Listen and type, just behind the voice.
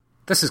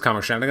This is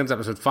Comic Shenanigans,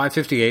 episode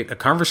 558, a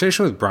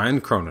conversation with Brian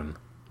Cronin.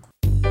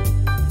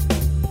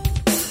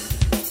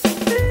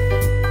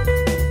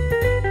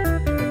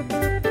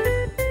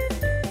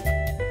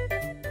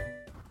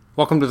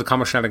 Welcome to the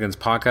Comic Shenanigans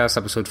podcast,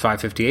 episode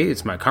 558.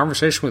 It's my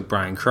conversation with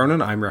Brian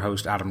Cronin. I'm your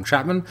host, Adam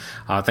Chapman.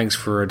 Thanks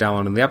for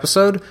downloading the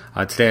episode.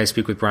 Today I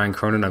speak with Brian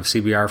Cronin of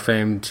CBR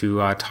fame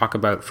to talk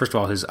about, first of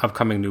all, his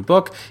upcoming new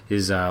book,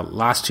 his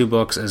last two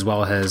books, as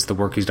well as the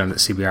work he's done at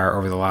CBR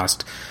over the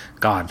last,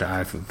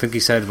 I think he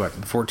said,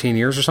 14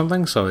 years or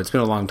something? So it's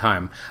been a long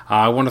time.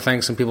 I want to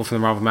thank some people from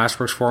the Marvel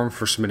Masterworks Forum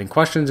for submitting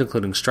questions,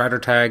 including Strider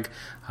Tag,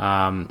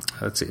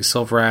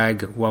 Silverag,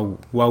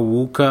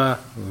 Wawuka,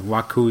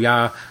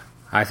 Wakuya.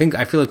 I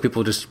feel like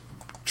people just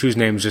choose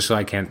names just so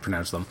I can't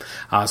pronounce them.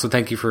 So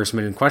thank you for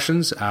submitting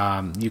questions.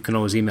 You can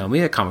always email me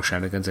at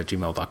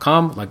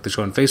comicshenanigans@gmail.com. Like the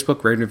show on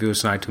Facebook, rate and review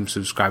us on iTunes,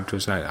 subscribe to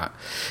us on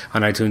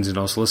iTunes, and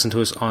also listen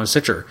to us on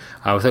Stitcher.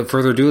 Without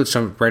further ado, let's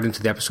jump right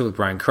into the episode with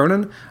Brian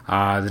Cronin.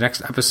 The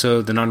next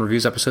episode, the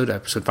non-reviews episode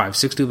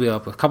 560, will be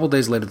up a couple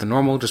days later than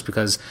normal just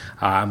because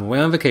I'm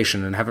away on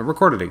vacation and haven't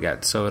recorded it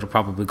yet. So it'll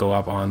probably go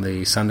up on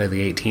the Sunday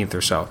the 18th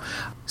or so.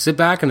 Sit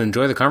back and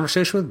enjoy the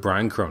conversation with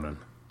Brian Cronin.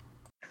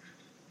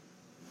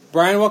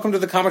 Brian, welcome to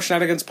the Comic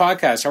Shenanigans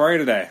podcast. How are you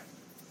today?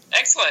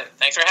 Excellent.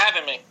 Thanks for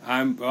having me.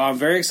 I'm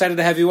very excited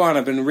to have you on.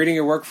 I've been reading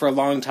your work for a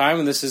long time,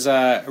 and this is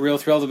a real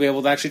thrill to be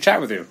able to actually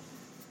chat with you.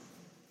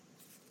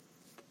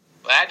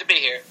 Glad to be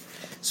here.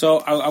 So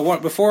I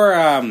want before.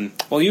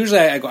 Usually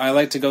I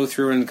like to go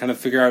through and kind of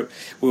figure out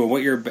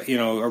what your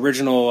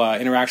original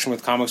interaction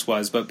with comics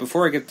was. But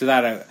before I get to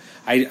that,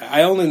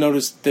 I only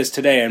noticed this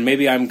today, and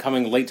maybe I'm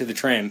coming late to the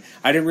train.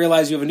 I didn't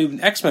realize you have a new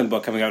X-Men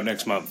book coming out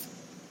next month.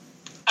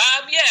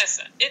 Yes,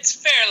 it's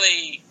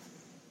fairly...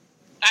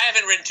 I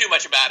haven't written too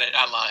much about it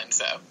online,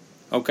 so...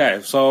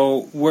 Okay,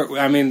 so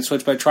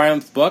it's by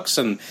Triumph Books,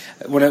 and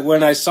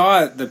when I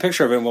saw the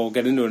picture of it, we'll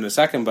get into it in a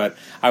second, but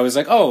I was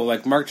like,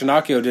 Mark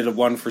Giannacchio did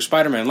one for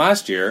Spider-Man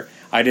last year.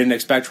 I didn't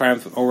expect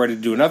Triumph already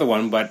to do another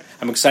one, but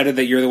I'm excited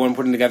that you're the one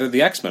putting together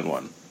the X-Men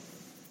one.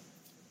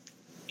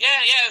 Yeah,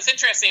 it's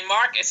interesting.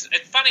 Mark, it's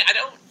funny,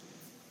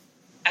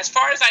 as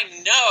far as I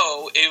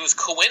know, it was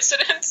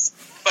coincidence,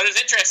 but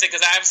it's interesting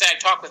because I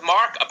talked with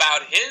Mark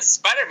about his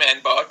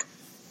Spider-Man book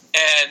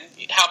and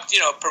helped,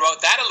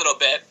 promote that a little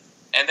bit.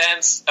 And then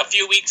a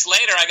few weeks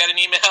later, I got an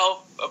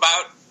email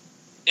about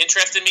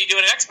interest in me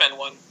doing an X-Men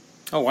one.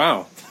 Oh,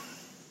 wow.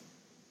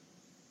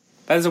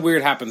 That is a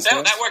weird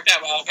happenstance. That worked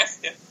out well, I guess,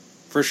 yeah.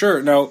 For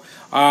sure. No,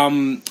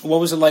 what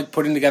was it like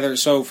putting together...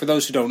 So, for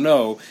those who don't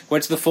know,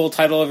 what's the full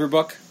title of your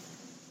book?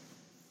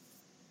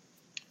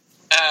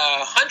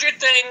 100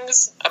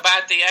 Things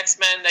About the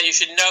X-Men That You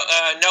Should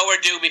know or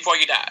Do Before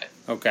You Die.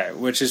 Okay,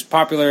 which is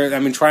popular. I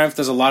mean, Triumph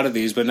does a lot of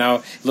these, but now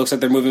it looks like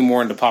they're moving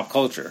more into pop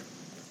culture.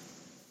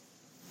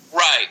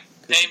 Right.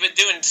 They've been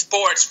doing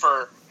sports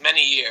for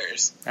many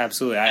years.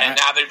 Absolutely. And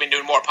now they've been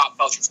doing more pop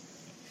culture.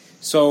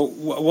 So,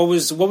 what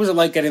was it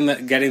like getting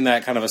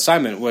that kind of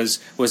assignment? Was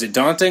it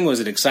daunting? Was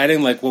it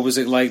exciting? Like, what was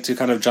it like to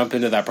kind of jump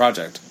into that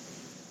project?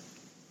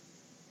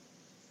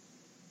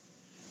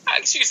 I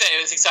guess you could say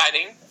it was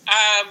exciting.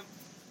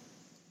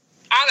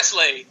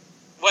 Honestly,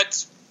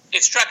 what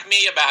it struck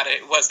me about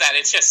it was that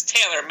it's just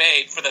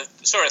tailor-made for the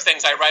sort of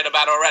things I write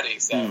about already.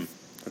 So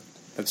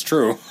That's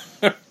true.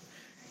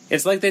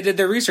 It's like they did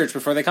their research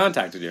before they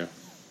contacted you.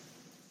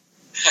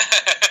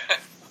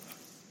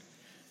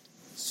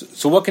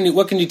 So what can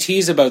you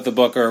tease about the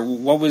book, or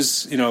what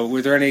was,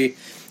 were there any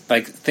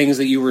things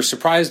that you were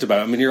surprised about?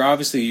 I mean, you're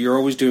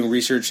always doing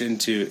research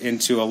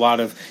into a lot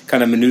of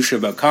kind of minutia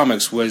about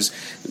comics. Was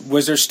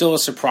there still a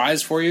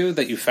surprise for you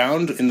that you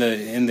found in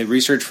the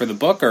research for the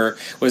book, or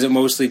was it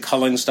mostly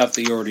culling stuff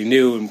that you already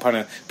knew and kind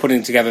of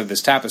putting together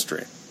this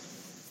tapestry?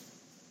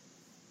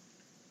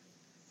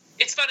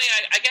 It's funny.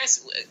 I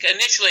guess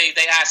initially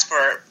they asked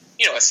for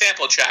a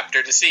sample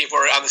chapter to see if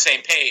we're on the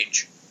same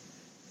page,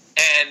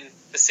 and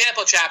the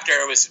sample chapter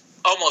was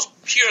almost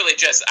purely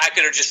just I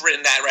could have just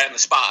written that right on the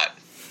spot.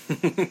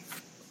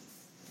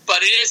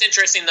 But it is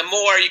interesting. The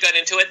more you get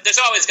into it, there's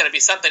always going to be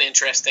something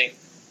interesting.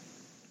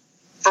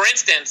 For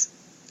instance,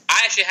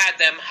 I actually had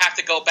them have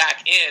to go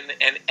back in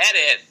and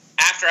edit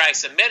after I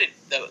submitted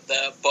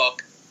the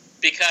book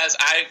because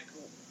I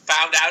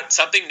found out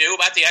something new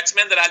about the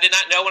X-Men that I did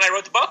not know when I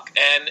wrote the book,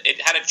 and it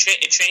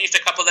changed a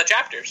couple of the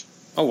chapters.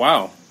 Oh,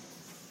 wow.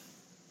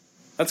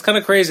 That's kind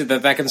of crazy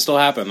that can still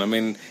happen. I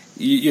mean,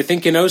 you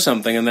think you know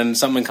something, and then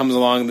something comes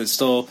along that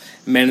still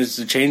manages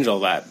to change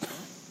all that.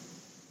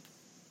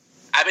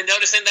 I've been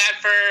noticing that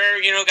for,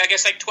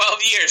 12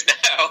 years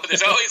now.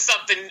 There's always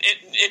something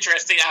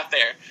interesting out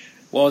there.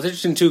 Well, it's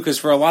interesting, too, because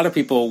for a lot of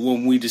people,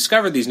 when we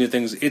discover these new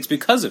things, it's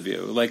because of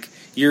you. Like,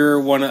 you're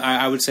one of,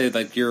 I would say,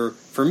 you're,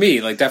 for me,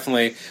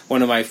 definitely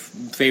one of my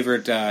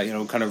favorite,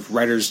 kind of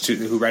writers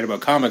who write about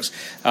comics,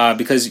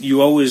 because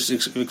you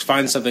always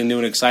find something new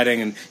and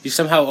exciting, and you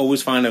somehow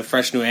always find a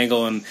fresh new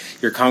angle, and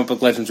your comic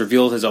book Legends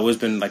Revealed has always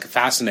been,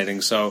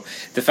 fascinating. So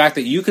the fact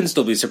that you can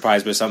still be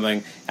surprised by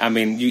something, I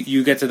mean,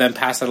 you get to then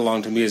pass that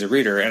along to me as a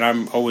reader, and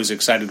I'm always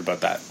excited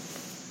about that.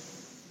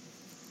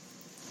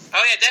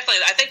 Oh yeah,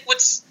 definitely. I think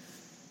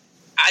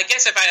I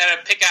guess if I had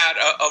to pick out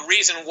a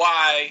reason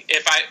why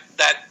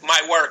that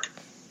my work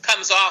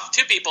comes off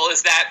to people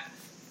is that,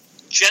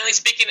 generally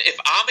speaking, if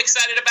I'm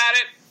excited about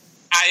it,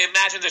 I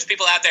imagine there's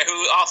people out there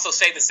who also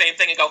say the same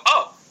thing and go,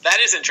 oh, that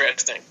is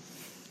interesting.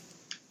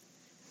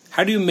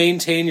 How do you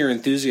maintain your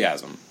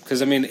enthusiasm?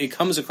 Because, I mean, it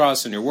comes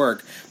across in your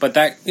work, but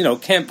that,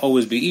 can't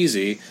always be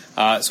easy.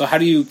 So how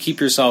do you keep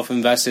yourself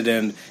invested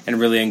in and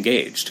really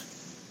engaged?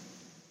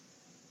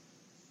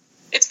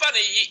 It's funny,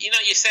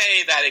 you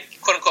say that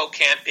it, quote-unquote,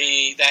 can't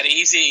be that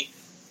easy,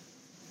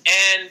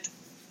 and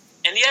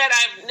yet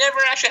I've never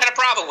actually had a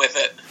problem with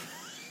it.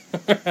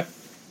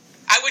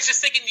 I was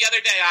just thinking the other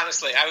day,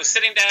 honestly. I was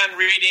sitting down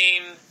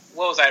reading,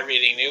 what was I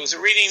reading? I was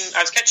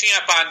catching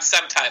up on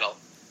Subtitle.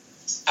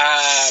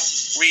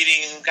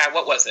 God,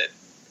 what was it?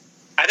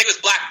 I think it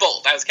was Black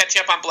Bolt. I was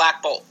catching up on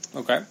Black Bolt.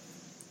 Okay.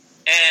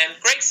 And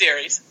great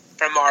series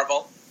from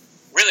Marvel.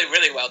 Really,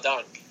 really well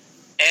done.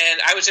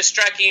 And I was just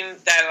thinking,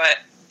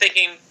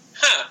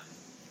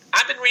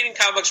 I've been reading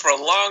comic books for a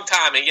long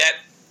time, and yet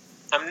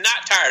I'm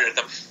not tired of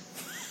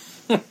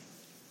them.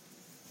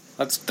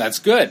 That's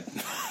good.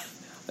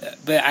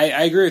 But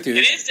I agree with you.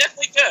 It is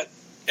definitely good.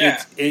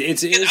 Yeah.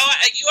 It's you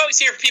always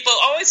hear people,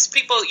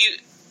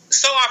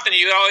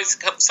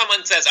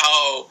 someone says,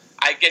 oh,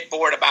 I get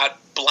bored about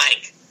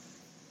blank.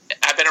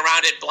 I've been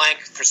around it blank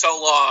for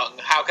so long.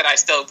 How could I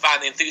still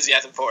find the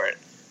enthusiasm for it?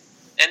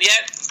 And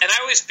I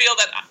always feel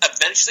that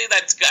eventually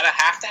that's going to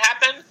have to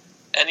happen,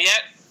 and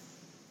yet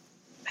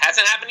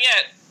hasn't happened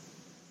yet.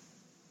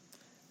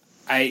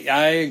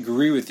 I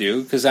agree with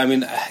you, because, I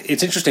mean,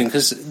 it's interesting,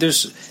 because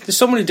there's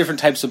so many different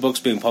types of books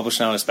being published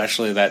now,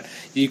 especially, that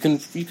you can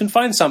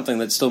find something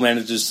that still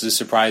manages to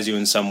surprise you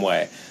in some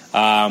way.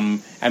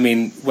 I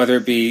mean, whether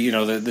it be,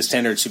 the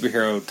standard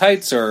superhero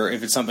tights, or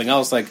if it's something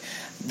else, like,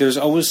 there's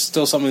always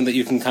still something that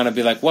you can kind of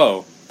be like,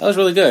 whoa, that was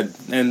really good,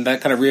 and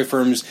that kind of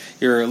reaffirms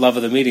your love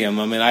of the medium.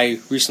 I mean,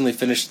 I recently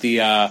finished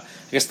the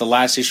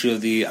last issue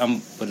of the,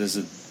 what is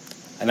it,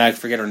 and I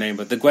forget her name,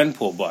 but the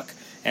Gwenpool book.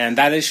 And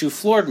that issue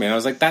floored me. And I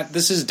was like,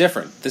 this is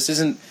different. This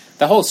isn't...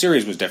 The whole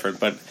series was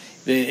different, but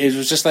it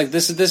was just like,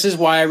 this is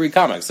why I read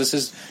comics. This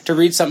is to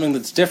read something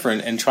that's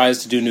different and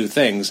tries to do new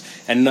things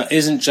and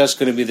isn't just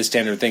going to be the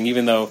standard thing,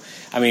 even though,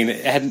 I mean,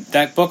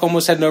 that book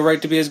almost had no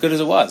right to be as good as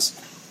it was.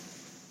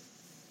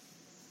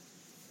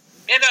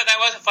 Yeah, no, that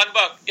was a fun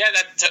book. Yeah,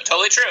 that's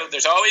totally true.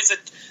 There's always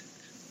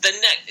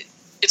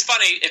it's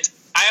funny.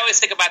 I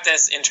always think about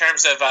this in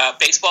terms of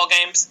baseball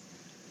games,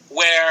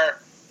 where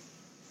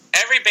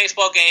every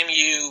baseball game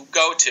you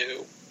go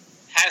to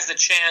has the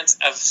chance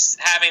of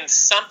having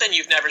something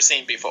you've never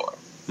seen before.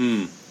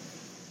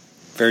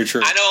 Very true.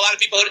 I know a lot of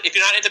people, if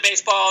you're not into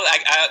baseball,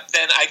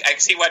 then I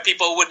see why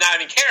people would not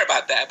even care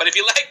about that. But if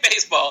you like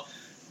baseball,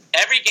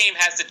 every game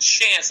has the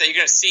chance that you're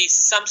going to see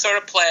some sort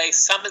of play,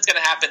 something's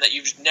going to happen that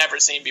you've never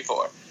seen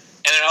before.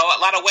 And in a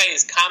lot of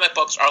ways, comic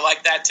books are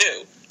like that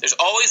too. There's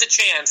always a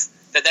chance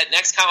that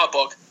next comic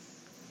book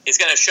is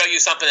going to show you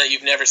something that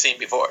you've never seen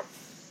before.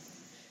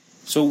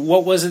 So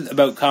what was it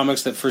about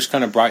comics that first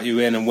kind of brought you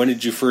in, and when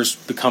did you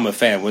first become a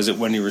fan? Was it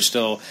when you were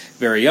still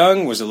very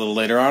young? Was it a little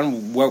later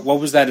on? What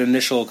was that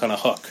initial kind of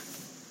hook?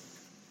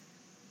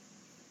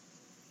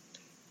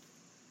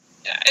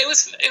 It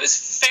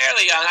was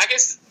fairly young. I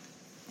guess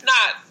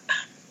not.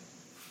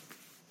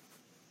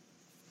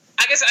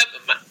 I guess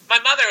my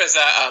mother was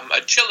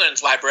a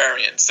children's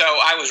librarian, so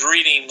I was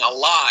reading a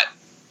lot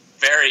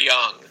very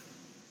young.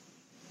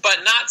 But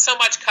not so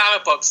much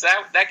comic books.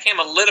 That came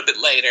a little bit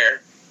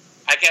later.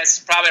 I guess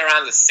probably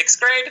around the 6th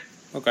grade.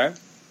 Okay.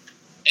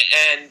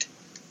 And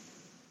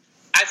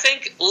I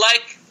think,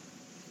 like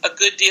a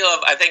good deal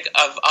of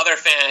other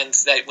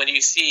fans, that when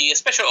you see,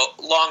 especially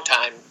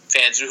longtime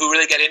fans who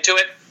really get into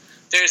it,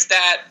 there's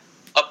that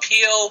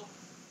appeal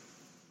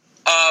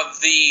of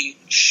the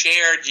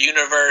shared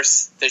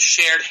universe, the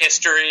shared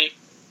history,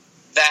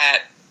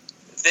 that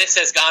this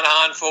has gone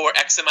on for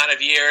X amount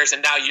of years,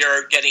 and now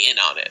you're getting in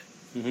on it.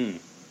 Mm-hmm.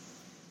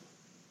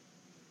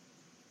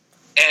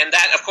 And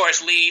that, of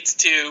course, leads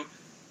to,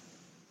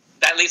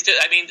 I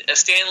mean,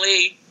 Stan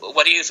Lee,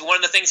 one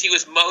of the things he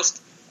was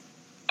most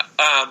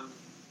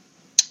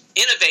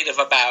innovative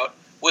about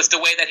was the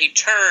way that he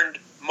turned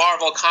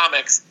Marvel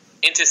Comics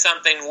into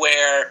something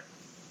where,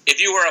 if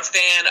you were a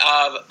fan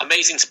of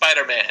Amazing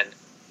Spider-Man,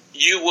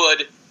 you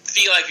would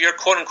feel like you're,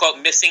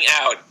 quote-unquote, missing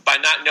out by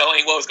not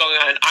knowing what was going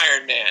on in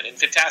Iron Man and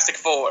Fantastic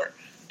Four.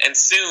 And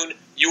soon,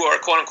 you are a,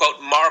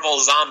 quote-unquote, Marvel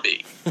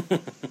zombie.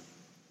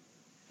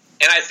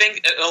 And I think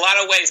in a lot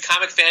of ways,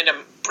 comic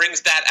fandom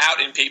brings that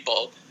out in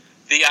people,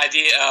 the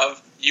idea of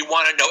you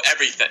want to know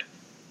everything.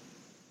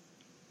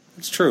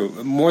 It's true.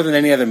 More than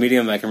any other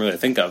medium I can really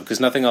think of, because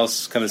nothing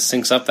else kind of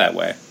syncs up that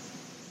way.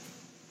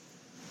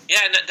 Yeah,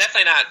 no,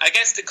 definitely not. I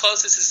guess the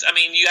closest is, I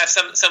mean, you have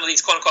some of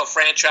these quote-unquote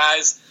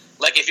franchise,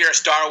 like if you're a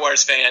Star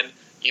Wars fan,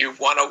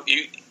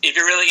 if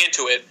you're really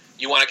into it,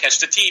 you want to catch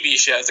the TV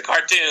shows, the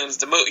cartoons,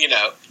 the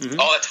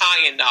all the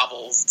tie-in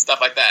novels, stuff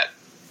like that.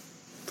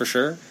 For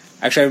sure.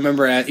 Actually, I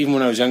remember even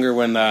when I was younger,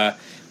 when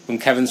when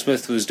Kevin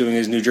Smith was doing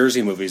his New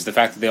Jersey movies. The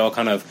fact that they all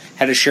kind of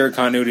had a shared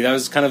continuity, that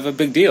was kind of a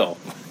big deal.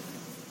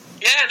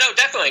 Yeah, no,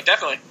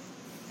 definitely.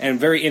 And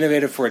very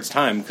innovative for its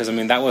time, because, I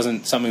mean, that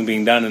wasn't something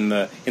being done in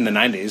the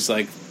 90s.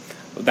 Like,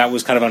 that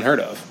was kind of unheard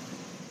of.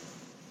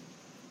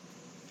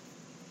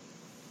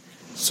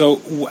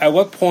 So, at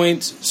what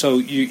point, so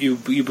you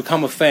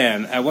become a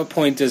fan, at what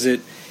point do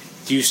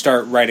you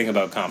start writing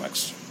about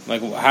comics?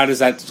 Like, how does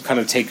that kind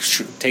of take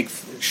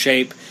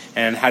shape,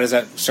 and how does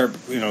that start,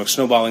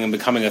 snowballing and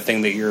becoming a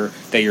thing that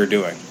you're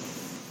doing?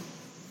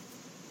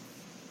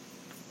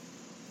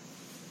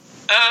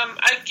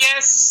 I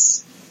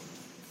guess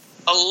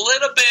a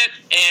little bit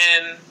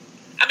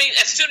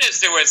as soon as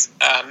there was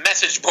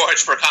message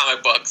boards for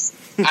comic books,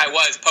 I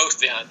was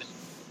posting on them.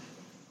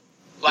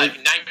 Like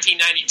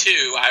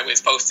 1992, I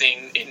was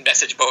posting in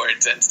message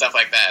boards and stuff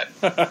like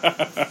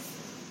that.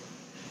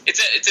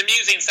 It's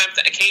amusing.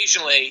 Something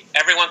occasionally,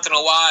 every once in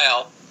a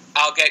while,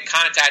 I'll get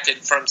contacted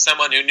from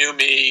someone who knew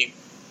me.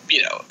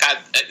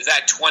 Is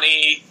that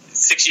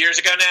 26 years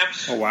ago now?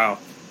 Oh wow!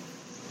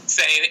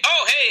 Saying,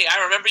 "Oh hey,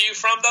 I remember you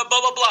from the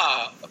blah blah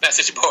blah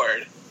message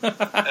board."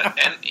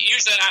 And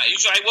usually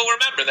I will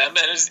remember them,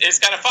 and it's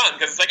kind of fun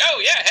because it's like, "Oh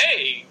yeah,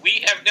 hey,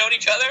 we have known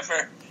each other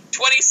for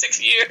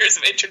 26 years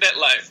of internet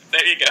life."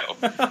 There you go.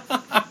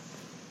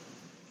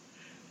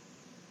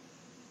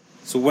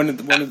 So when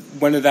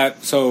did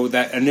that? So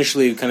that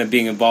initially kind of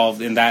being involved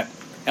in that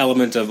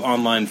element of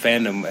online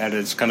fandom at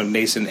its kind of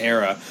nascent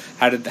era,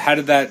 how did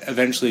that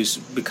eventually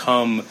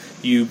become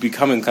you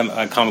becoming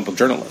a comic book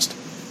journalist?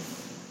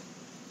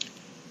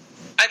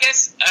 I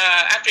guess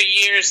after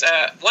years,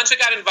 once we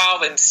got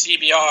involved in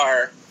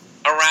CBR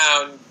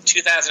around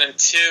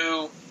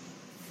 2002,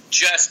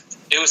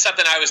 it was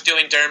something I was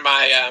doing during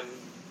my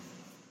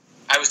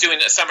I was doing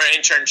a summer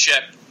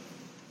internship,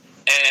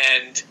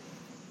 and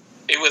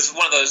it was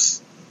one of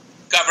those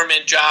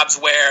government jobs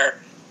where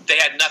they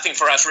had nothing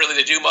for us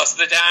really to do most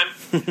of the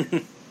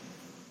time.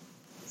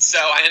 So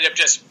I ended up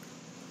just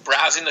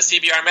browsing the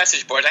CBR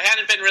message boards. I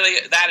hadn't been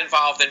really that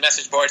involved in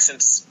message boards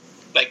since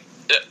like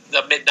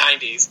the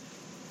mid-90s,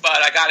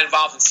 but I got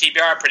involved in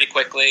CBR pretty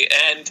quickly,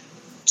 and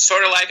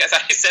sort of like as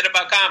I said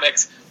about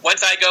comics,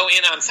 once I go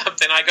in on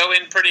something, I go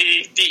in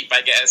pretty deep,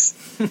 I guess.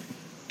 And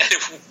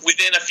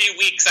within a few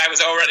weeks, I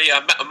was already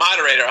a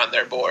moderator on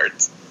their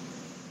boards.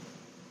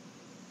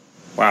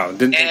 Wow,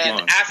 didn't take long.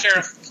 And after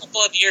a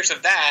couple of years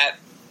of that,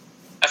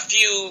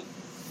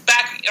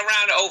 back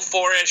around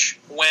 04-ish,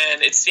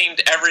 when it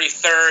seemed every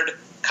third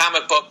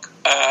comic book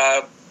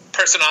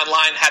person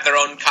online had their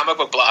own comic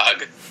book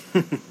blog,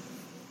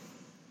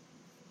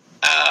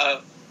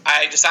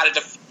 I decided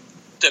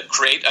to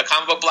create a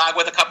comic book blog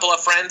with a couple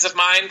of friends of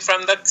mine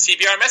from the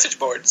CBR message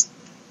boards.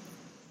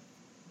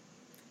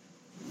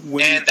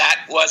 And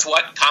that was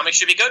what Comics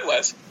Should Be Good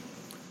was.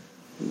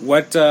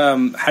 What?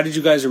 How did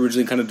you guys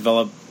originally kind of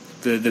develop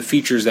the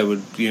features that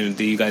would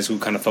that you guys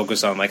would kind of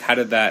focus on? Like, how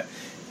did that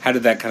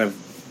kind of,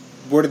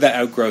 where did that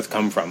outgrowth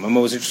come from? I'm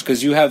always interested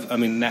because you have,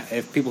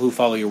 if people who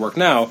follow your work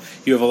now,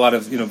 you have a lot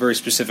of very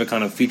specific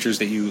kind of features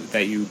that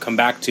you come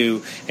back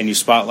to and you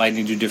spotlight and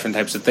you do different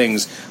types of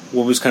things.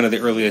 What was kind of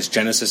the earliest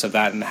genesis of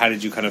that, and how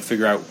did you kind of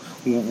figure out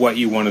what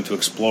you wanted to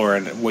explore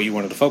and what you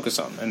wanted to focus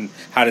on, and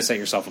how to set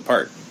yourself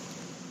apart?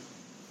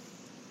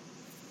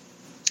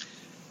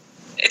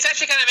 It's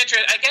actually kind of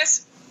interesting. I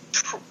guess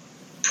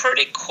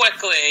pretty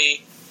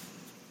quickly,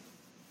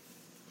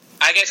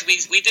 I guess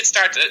we did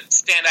start to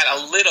stand out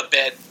a little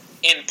bit,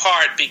 in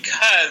part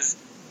because,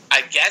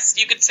 I guess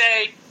you could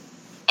say,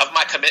 of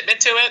my commitment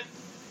to it.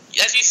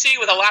 As you see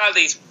with a lot of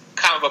these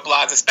comic book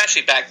blogs,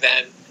 especially back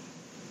then,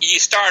 you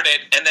start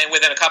it, and then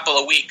within a couple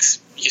of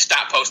weeks, you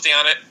stop posting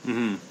on it.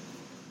 Mm-hmm.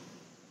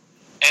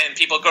 And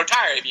people grow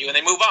tired of you, and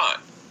they move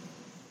on.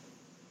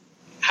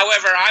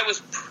 However, I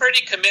was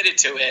pretty committed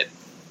to it,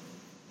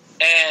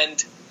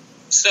 and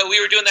so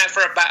we were doing that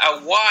for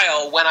about a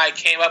while when I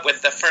came up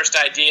with the first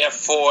idea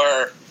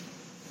for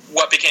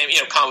what became,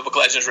 Comic Book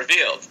Legends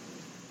Revealed.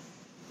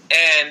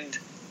 And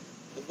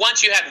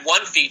once you had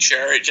one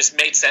feature, it just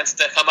made sense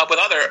to come up with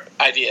other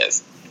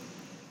ideas.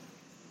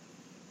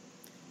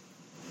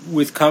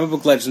 With Comic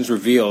Book Legends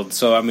Revealed,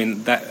 so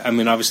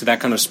obviously that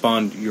kind of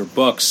spawned your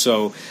books.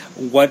 So,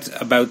 what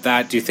about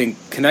that do you think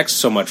connects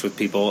so much with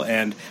people,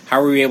 and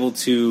how were you able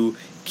to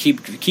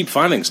keep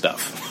finding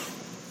stuff?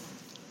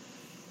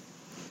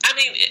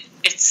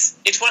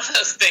 It's one of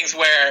those things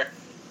where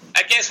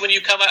I guess when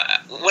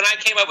I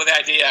came up with the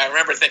idea, I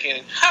remember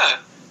thinking,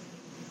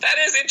 that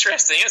is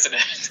interesting, isn't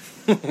it?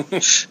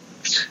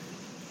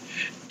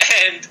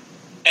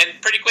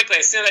 And pretty quickly,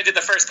 as soon as I did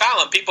the first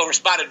column, people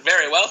responded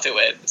very well to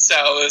it. So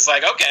it was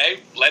like, okay,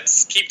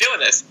 let's keep doing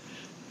this.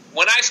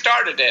 When I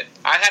started it,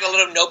 I had a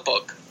little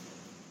notebook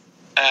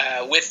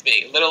with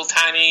me, little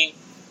tiny,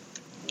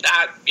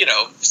 not,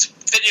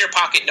 fit in your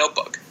pocket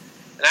notebook.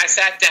 And I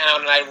sat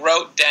down and I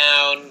wrote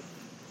down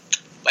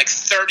like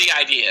 30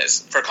 ideas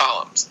for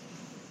columns.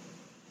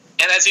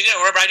 And as you know,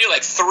 remember, I do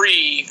like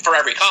 3 for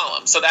every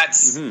column. So that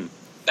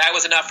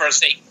was enough for,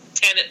 say,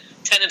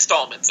 10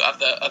 installments of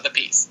the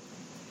piece.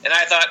 And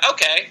I thought,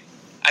 okay,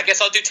 I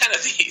guess I'll do 10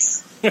 of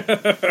these.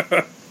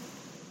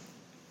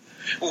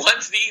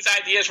 Once these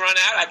ideas run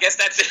out, I guess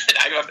that's it.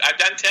 I've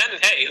done 10,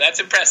 and hey, that's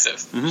impressive.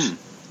 Mm-hmm.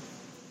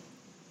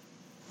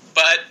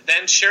 But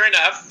then, sure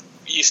enough,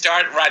 you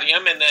start writing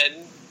them, and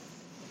then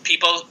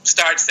people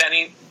start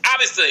sending...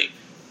 Obviously,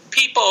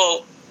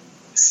 people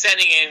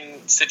sending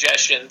in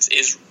suggestions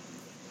is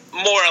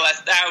more or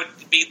less... That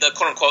would be the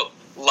quote-unquote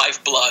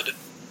lifeblood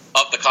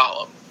of the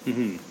column.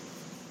 Mm-hmm.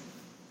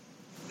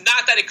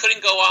 Not that it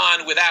couldn't go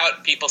on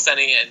without people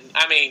sending in.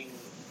 I mean,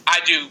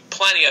 I do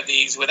plenty of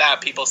these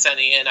without people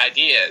sending in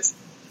ideas.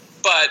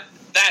 But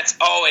that's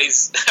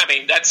always... I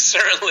mean, that's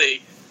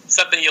certainly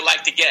something you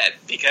like to get,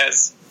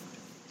 because...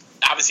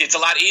 Obviously, it's a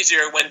lot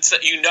easier when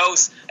you know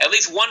at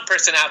least one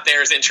person out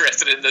there is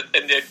interested in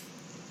the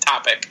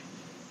topic.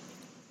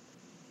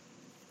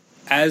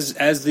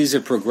 As these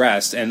have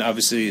progressed, and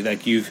obviously,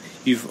 like you've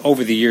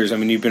over the years, I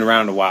mean, you've been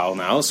around a while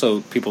now,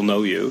 so people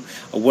know you.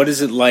 What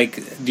is it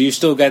like? Do you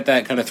still get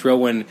that kind of thrill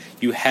when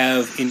you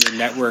have in your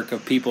network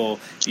of people,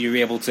 you're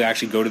able to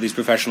actually go to these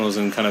professionals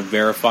and kind of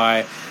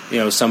verify,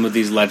 some of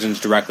these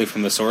legends directly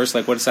from the source?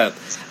 Like, what's that?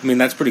 I mean,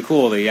 that's pretty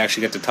cool that you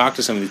actually get to talk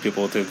to some of these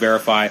people to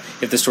verify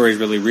if the story is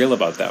really real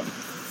about them.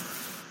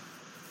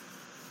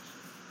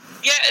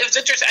 Yeah, it was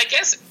interesting. I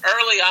guess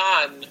early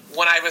on,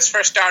 when I was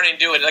first starting to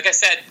do it, like I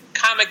said,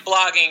 comic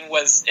blogging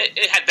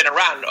it had been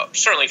around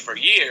certainly for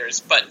years,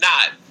 but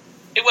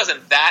it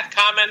wasn't that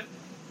common.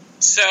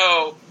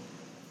 So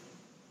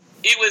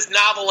it was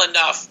novel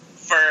enough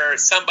for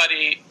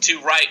somebody to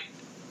write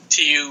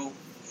to you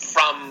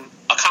from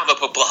a comic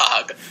book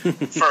blog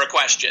for a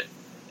question.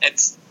 And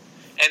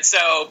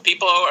so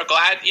people are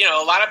glad,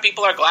 a lot of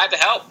people are glad to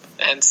help.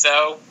 And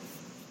so...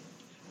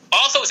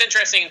 Also, it was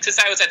interesting, since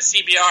I was at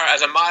CBR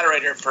as a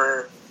moderator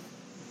for,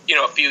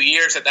 a few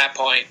years at that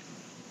point,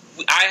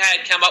 I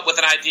had come up with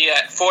an idea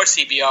for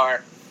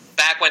CBR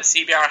back when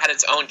CBR had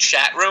its own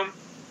chat room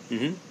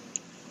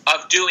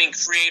of doing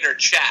creator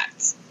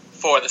chats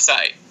for the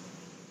site.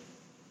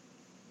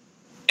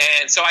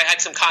 And so I had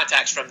some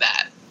contacts from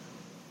that.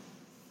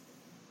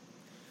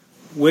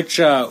 Which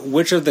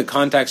of the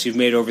contacts you've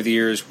made over the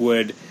years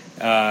would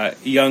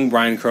young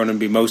Brian Cronin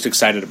be most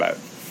excited about?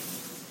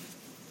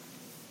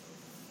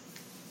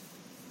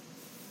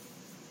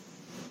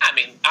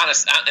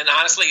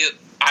 Honestly,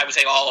 I would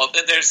say all of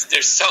them.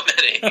 There's so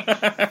many.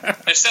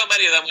 There's so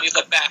many of them when you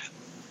look back.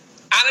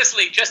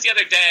 Honestly, just the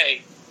other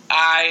day,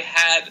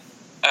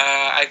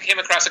 I came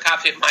across a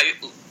copy of my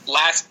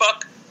last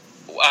book,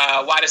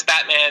 Why Does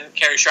Batman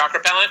Carry Shark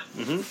Repellent?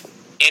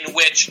 Mm-hmm. In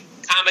which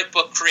comic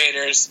book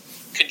creators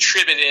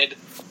contributed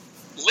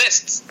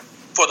lists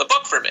for the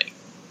book for me.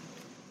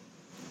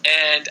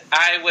 And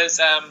I was,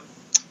 I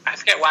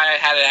forget why I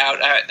had it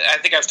out. I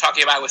think I was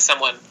talking about it with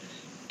someone.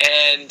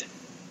 And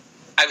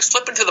I was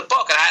flipping through the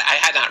book, and I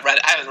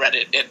haven't read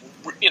it in,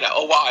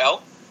 a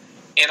while.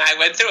 And I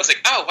went through, I was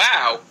like, oh,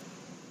 wow.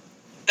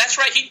 That's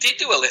right, he did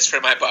do a list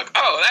for my book.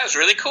 Oh, that was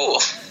really cool.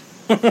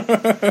 And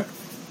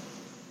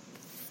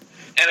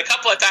a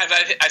couple of times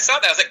I saw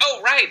that, I was like,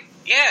 oh, right,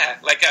 yeah.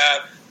 Like,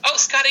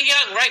 Scotty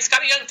Young, right,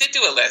 Scotty Young did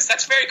do a list.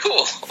 That's very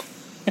cool.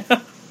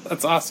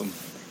 That's awesome.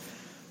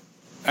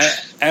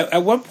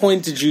 At what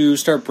point did you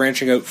start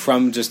branching out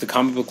from just the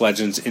comic book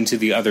legends into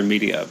the other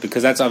media?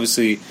 Because that's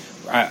obviously,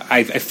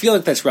 I feel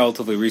like that's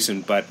relatively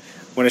recent, but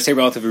when I say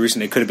relatively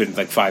recent, it could have been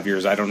like 5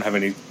 years. I don't have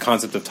any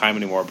concept of time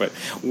anymore. But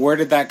where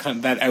did that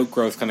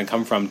outgrowth kind of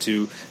come from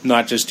to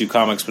not just do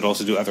comics, but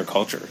also do other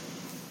culture?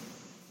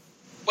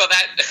 Well,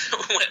 that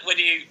when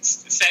you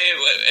say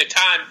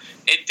time,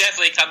 it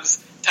definitely comes.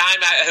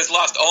 Time has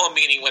lost all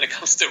meaning when it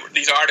comes to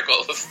these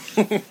articles.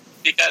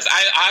 Because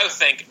I would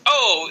think,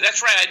 oh,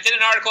 that's right, I did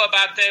an article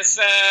about this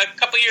a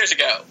couple of years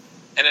ago.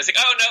 And it's like,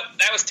 oh, no,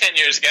 that was 10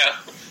 years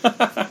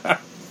ago.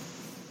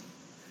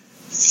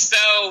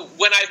 So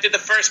when I did the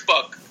first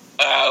book,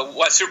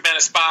 Was Superman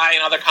a Spy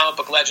and Other Comic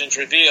Book Legends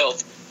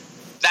Revealed,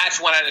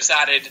 that's when I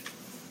decided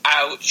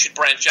I should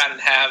branch out and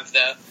have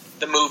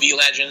the movie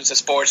legends, the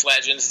sports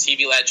legends, the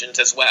TV legends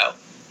as well.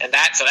 And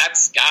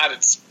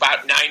it's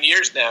about 9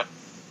 years now.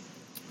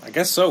 I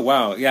guess so,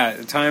 wow.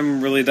 Yeah,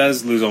 time really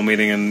does lose all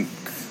meaning and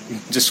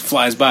just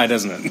flies by,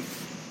 doesn't it?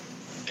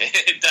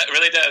 It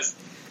really does.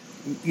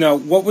 Now,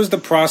 what was the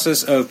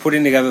process of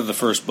putting together the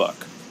first book?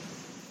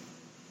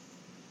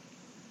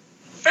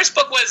 First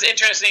book was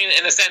interesting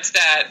in the sense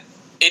that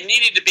it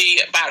needed to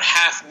be about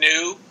half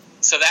new,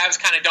 so that was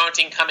kind of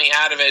daunting coming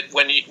out of it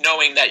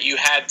knowing that you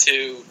had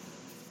to...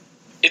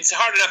 It's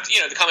hard enough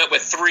to come up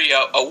with 3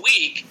 a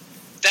week.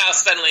 Now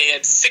suddenly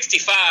it's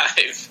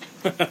 65.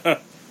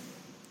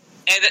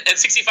 And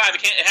 65,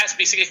 it has to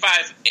be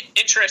 65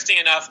 interesting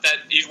enough that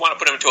you want to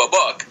put them into a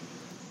book.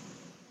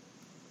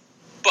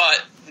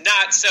 But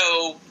not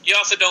so... You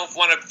also don't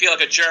want to feel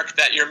like a jerk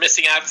that you're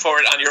missing out for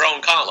it on your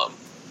own column.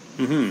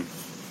 Mm-hmm.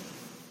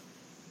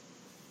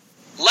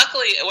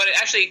 Luckily, what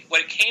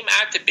it came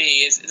out to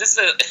be is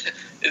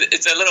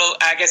it's a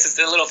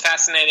little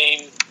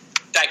fascinating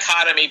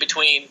dichotomy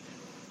between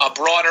a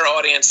broader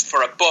audience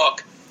for a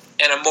book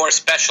and a more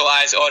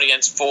specialized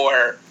audience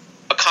for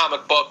a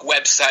comic book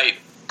website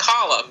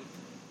column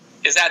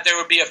is that there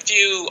would be a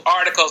few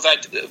articles, a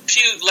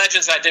few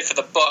legends I did for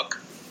the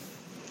book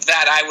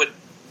that I would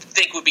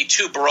think would be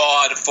too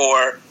broad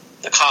for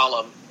the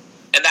column,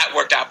 and that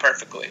worked out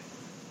perfectly.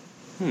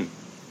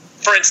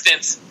 For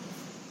instance,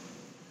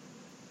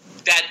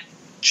 that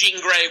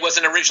Jean Grey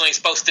wasn't originally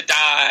supposed to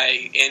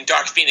die in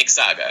Dark Phoenix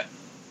Saga.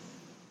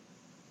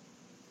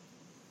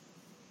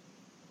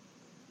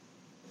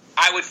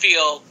 I would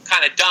feel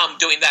kind of dumb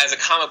doing that as a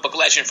comic book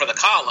legend for the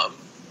column.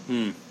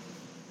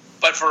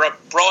 But for a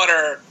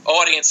broader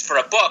audience for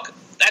a book,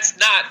 that's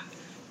not...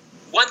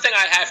 One thing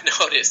I have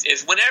noticed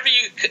is whenever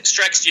it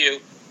strikes you,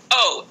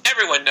 oh,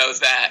 everyone knows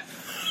that,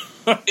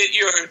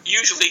 you're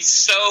usually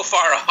so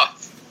far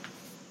off.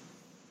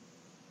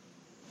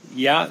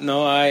 Yeah,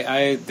 no,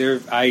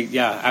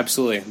 yeah,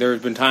 absolutely. There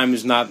have been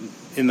times, not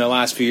in the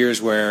last few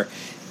years, where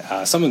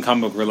something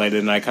comic book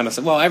related, and I kind of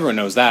said, well, everyone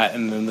knows that,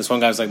 and then this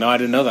one guy was like, no, I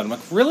didn't know that. I'm like,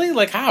 really?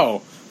 Like,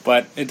 how?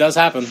 But it does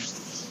happen.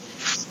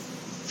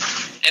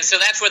 And so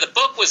that's where the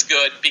book was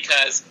good,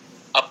 because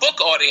a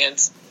book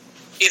audience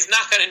is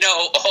not going to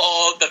know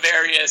all the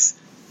various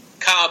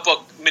comic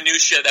book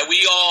minutiae that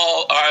we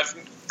all have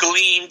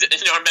gleaned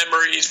in our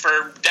memories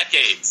for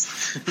decades.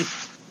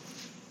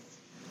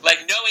 Like,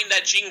 knowing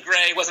that Jean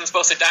Grey wasn't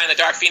supposed to die in the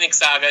Dark Phoenix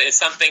Saga is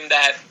something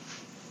that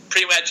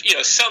pretty much,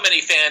 so many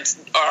fans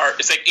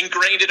it's like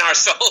ingrained in our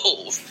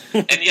souls.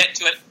 And yet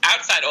to an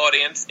outside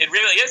audience, it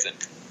really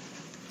isn't.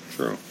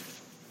 True.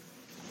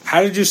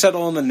 How did you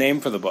settle on the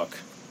name for the book?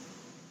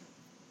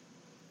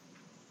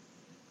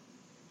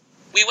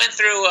 We went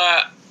through,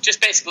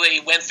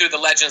 basically went through the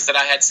legends that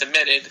I had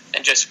submitted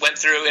and just went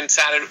through and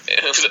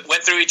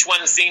went through each one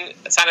and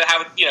sounded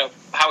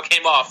how it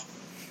came off.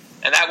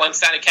 And that one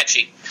sounded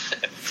catchy.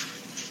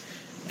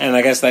 And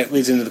I guess that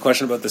leads into the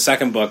question about the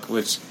second book,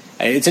 which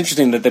it's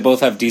interesting that they both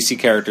have DC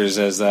characters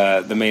as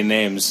the main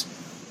names.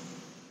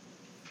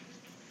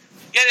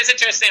 Yeah, it's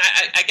interesting.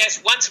 I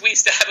guess once we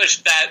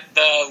established that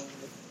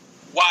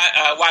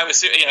why was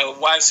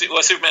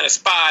Superman a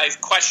spy ?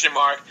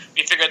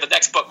 We figured the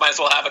next book might as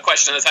well have a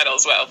question in the title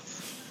as well.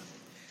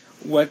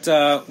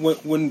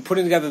 When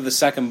putting together the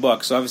second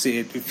book, so obviously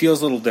it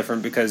feels a little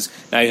different because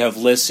now you have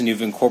lists and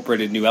you've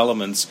incorporated new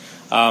elements.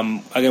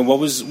 Again, what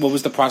was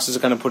the process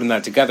of kind of putting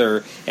that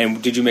together,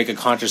 and did you make a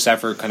conscious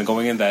effort kind of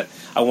going in that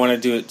I want to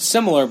do it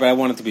similar, but I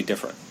want it to be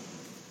different?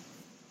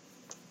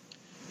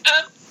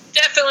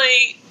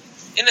 Definitely,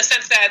 in the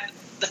sense that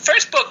the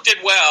first book did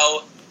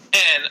well,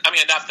 and I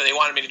mean enough that they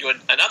wanted me to do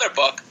another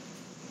book,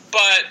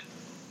 but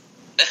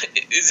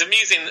it's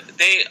amusing.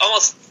 They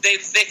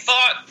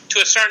thought to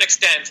a certain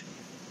extent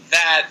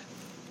that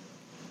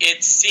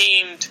it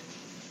seemed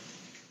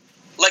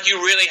like you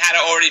really had to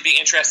already be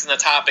interested in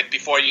the topic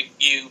before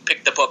you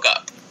picked the book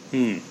up.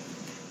 And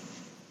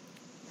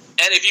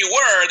if you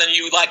were, then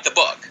you liked the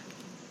book.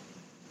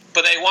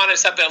 But they wanted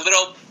something a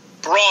little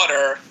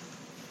broader,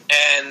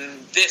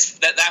 and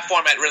that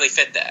format really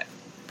fit that.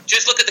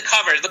 Just look at the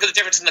covers. Look at the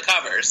difference in the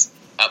covers.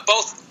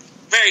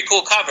 Both very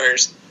cool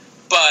covers,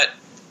 but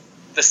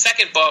the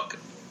second book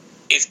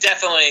is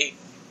definitely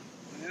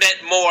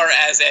meant more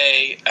as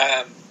a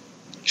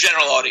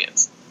general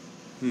audience.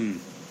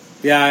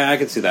 Yeah, I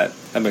can see that.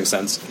 That makes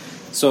sense.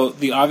 So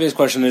the obvious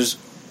question is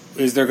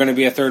there going to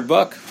be a third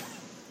book?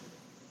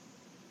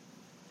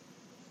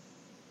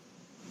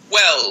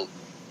 Well,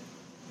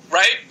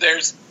 right?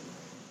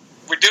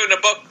 We're doing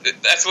a book.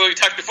 That's what we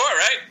talked before,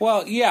 right?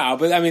 Well, yeah,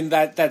 but I mean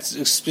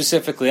that's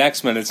specifically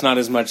X-Men. It's not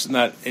as much.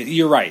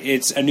 You're right.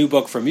 It's a new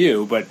book from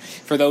you, but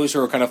for those who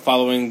are kind of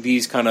following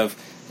these kind of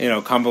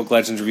comic book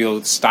legends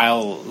revealed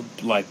style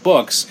like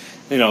books,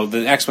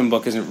 the X-Men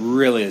book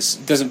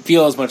doesn't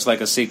feel as much like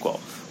a sequel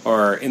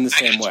or in the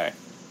same way.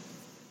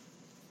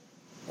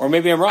 Or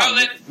maybe I'm wrong.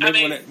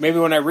 Well, maybe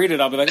when I read it,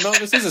 I'll be like, no,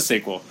 this is a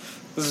sequel.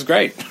 This is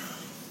great.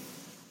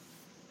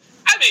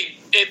 I mean,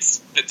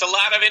 it's a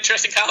lot of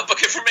interesting comic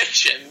book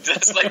information,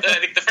 just like I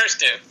think the first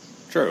two.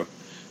 True.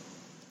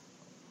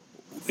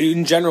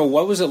 In general,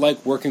 what was it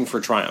like working for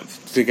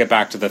Triumph, to get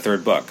back to the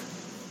third book?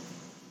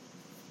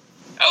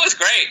 Oh, it was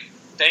great.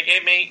 They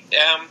gave me, they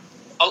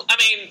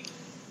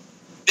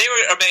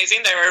were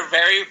amazing. They were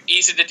very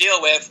easy to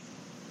deal with.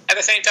 At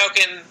the same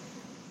token,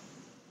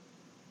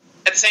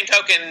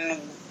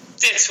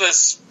 this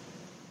was,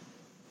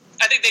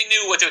 I think they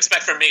knew what to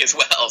expect from me as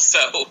well, so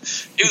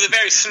it was a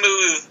very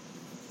smooth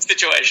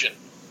situation.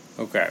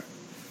 Okay.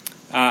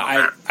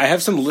 I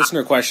have some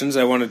listener questions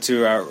I wanted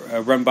to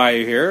run by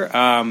you here.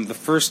 The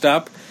first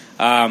up,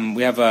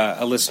 we have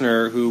a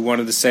listener who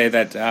wanted to say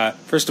that,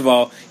 first of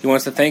all, he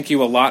wants to thank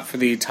you a lot for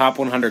the Top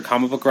 100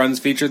 Comic Book Runs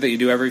feature that you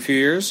do every few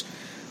years.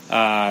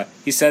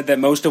 He said that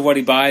most of what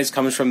he buys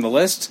comes from the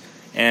list,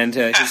 and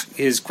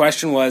his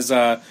question was,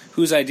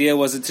 whose idea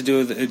was it to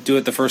do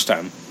it the first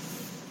time?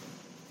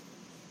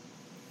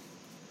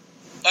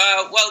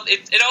 Well,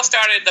 it all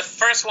started, the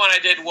first one I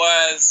did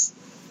was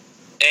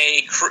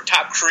a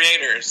top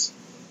creators.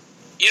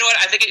 You know what,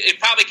 I think it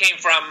probably came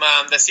from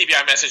the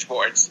CBR message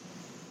boards.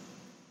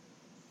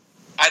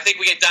 I think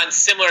we had done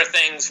similar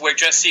things where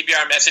just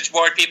CBR message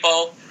board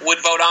people would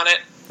vote on it.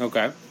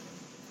 Okay.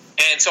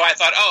 And so I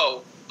thought,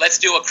 oh, let's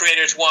do a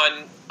creators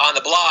one on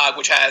the blog,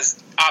 which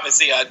has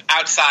obviously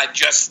outside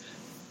just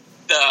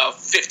the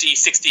 50,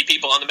 60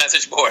 people on the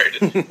message board.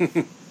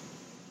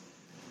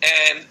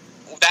 And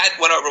that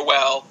went over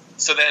well.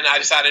 So then I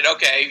decided,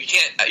 okay,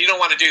 you don't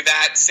want to do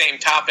that same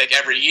topic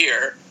every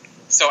year.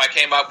 So I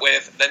came up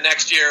with the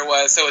next year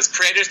was, so it was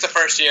creators the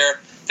first year.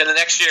 Then the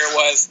next year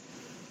was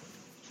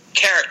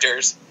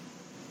characters,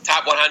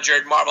 top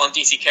 100 Marvel and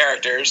DC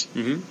characters.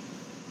 Mm-hmm.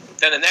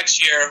 Then the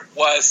next year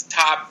was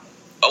top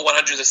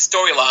 100 of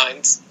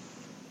storylines.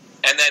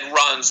 And then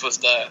runs was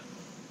the,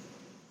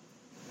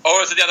 or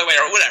was it the other way,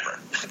 or whatever.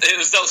 It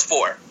was those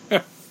four.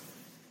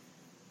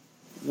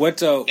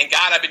 What? And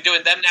God, I've been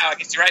doing them now. I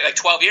guess you're right, like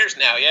 12 years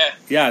now. Yeah.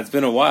 Yeah, it's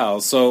been a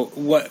while. So,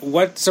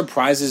 what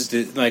surprises do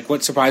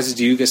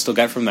you guys still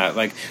get from that?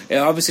 Like,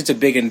 obviously, it's a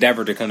big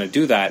endeavor to kind of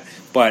do that,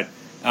 but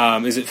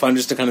is it fun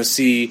just to kind of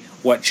see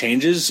what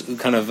changes,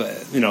 kind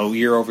of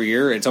year over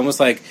year? It's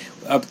almost like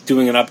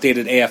doing an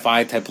updated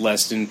AFI type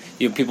list, and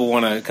people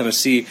want to kind of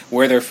see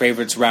where their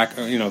favorites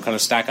kind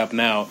of stack up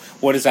now.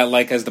 What is that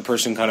like as the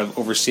person kind of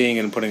overseeing it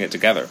and putting it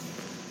together?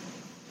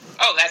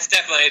 Oh, that's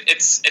definitely,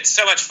 it's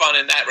so much fun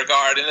in that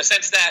regard, in the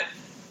sense that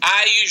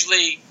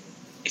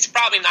it's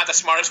probably not the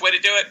smartest way to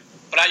do it,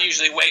 but I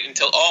usually wait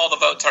until all the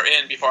votes are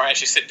in before I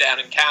actually sit down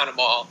and count them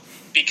all,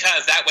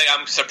 because that way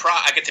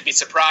I get to be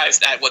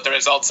surprised at what the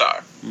results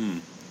are.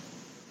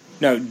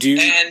 Now, do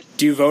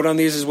you vote on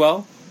these as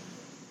well?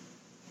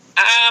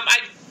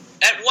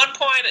 At one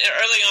point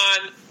early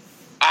on,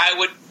 I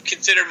would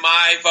consider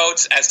my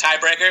votes as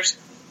tiebreakers.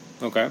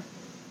 Okay.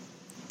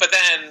 But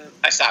then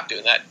I stopped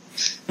doing that.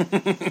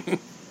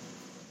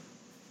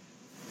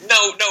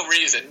 No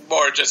reason,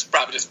 more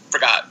probably just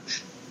forgot.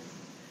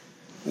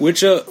 I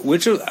just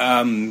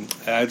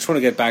want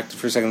to get back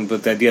for a second,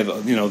 but the idea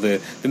of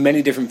the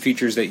many different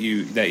features that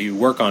you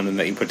work on and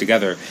that you put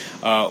together.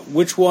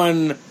 Which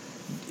one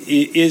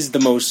is the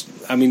most?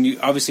 I mean, you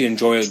obviously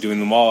enjoy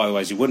doing them all,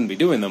 otherwise you wouldn't be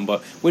doing them.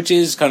 But which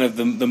is kind of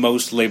the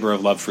most labor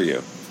of love for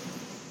you?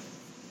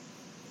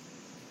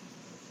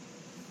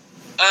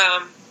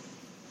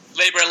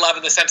 Labor of love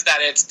in the sense that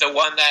it's the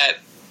one that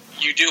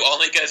you do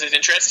only because it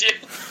interests you?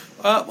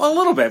 Well, a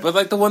little bit, but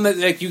like the one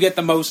that you get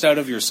the most out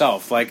of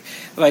yourself. Like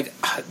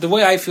the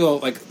way I feel,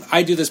 like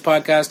I do this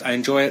podcast, I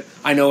enjoy it.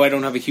 I know I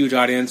don't have a huge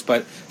audience,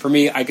 but for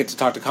me, I get to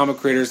talk to comic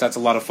creators. That's a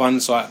lot of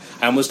fun. So I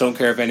almost don't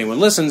care if anyone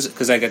listens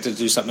because I get to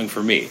do something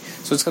for me.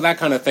 So it's that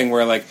kind of thing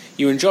where like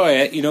you enjoy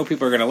it,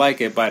 people are going to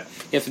like it, but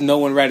if no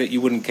one read it,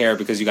 you wouldn't care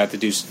because you got to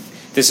do.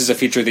 This is a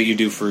feature that you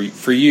do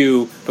for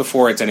you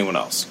before it's anyone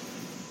else.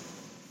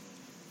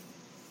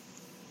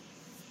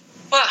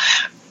 Well,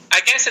 I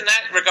guess in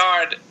that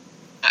regard,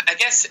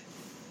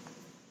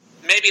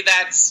 maybe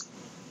that's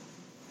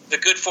the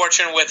good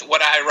fortune with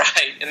what I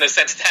write, in the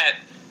sense that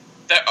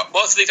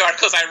most of these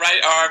articles I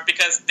write are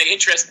because they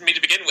interest me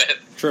to begin with.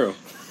 True.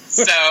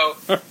 So,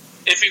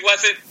 if it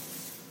wasn't...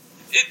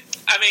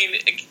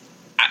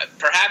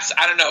 perhaps,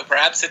 I don't know,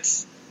 perhaps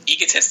it's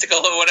egotistical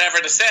or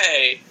whatever to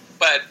say,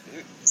 but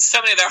so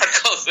many of the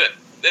articles that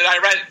I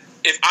write,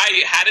 if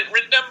I hadn't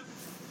written them,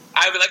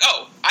 I would be like,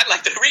 oh, I'd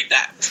like to read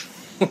that.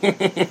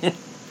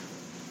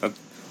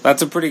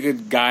 That's a pretty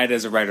good guide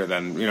as a writer,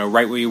 then.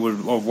 Write what you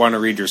would want to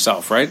read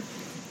yourself, right?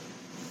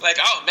 Like,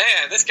 oh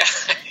man, this guy,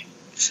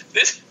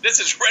 this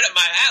is right up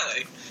my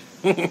alley.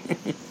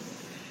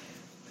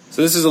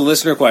 So this is a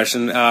listener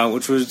question,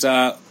 which was,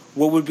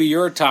 what would be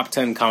your top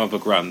 10 comic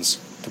book runs,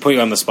 to put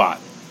you on the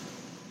spot?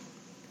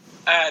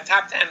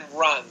 Top 10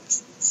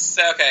 runs.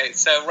 So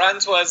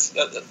runs was two.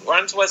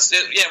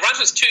 Yeah, runs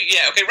was two.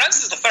 Yeah, okay,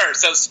 runs is the third.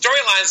 So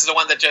storylines is the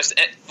one that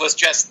was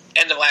just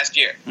end of last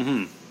year.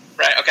 Mm-hmm.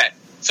 Right. Okay.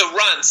 So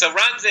runs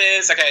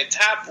is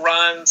top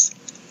runs.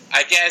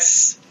 I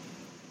guess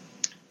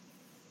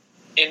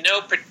in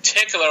no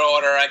particular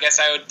order. I guess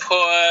I would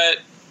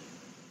put.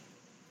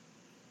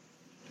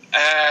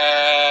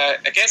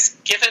 I guess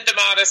Giffen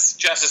DeMatteis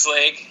Justice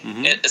League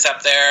is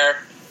up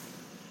there.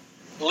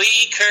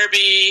 Lee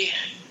Kirby.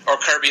 Or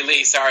Kirby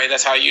Lee, sorry,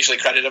 that's how I usually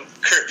credit him.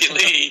 Kirby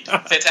Lee,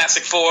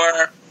 Fantastic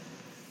Four.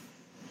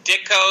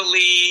 Ditko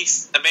Lee,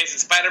 Amazing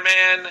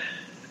Spider-Man.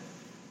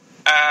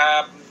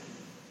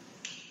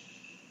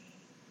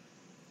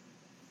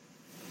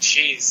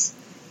 Jeez.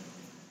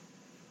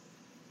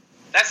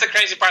 That's the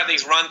crazy part of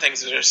these run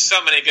things, is there's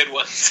so many good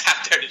ones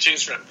out there to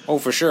choose from. Oh,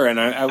 for sure, and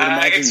I would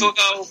imagine... I guess we'll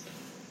go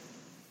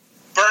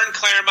Byrne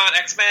Claremont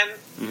X-Men.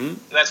 Mm-hmm.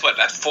 That's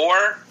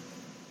 4.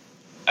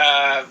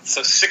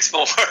 So 6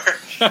 more.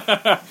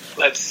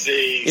 Let's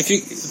see. If you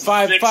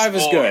 5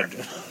 is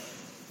good.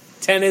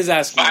 10 is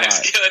asking 5 is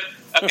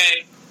good.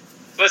 Okay,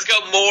 let's go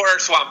more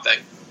Swamp Thing.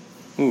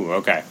 Ooh,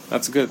 okay,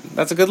 that's a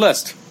good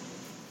list.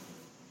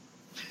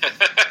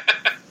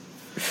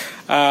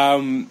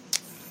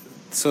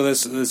 So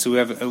this we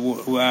have.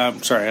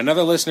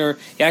 Another listener.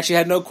 He actually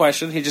had no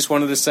question. He just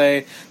wanted to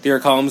say your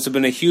columns have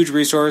been a huge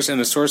resource and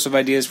a source of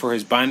ideas for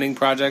his binding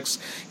projects.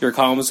 Your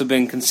columns have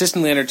been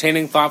consistently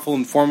entertaining, thoughtful,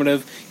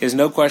 informative. He has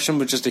no question,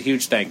 but just a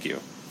huge thank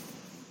you.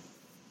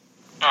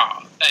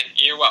 Oh, thank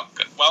you. You're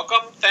welcome.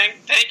 Welcome.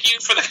 Thank you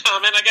for the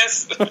comment, I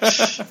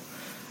guess.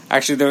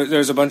 Actually,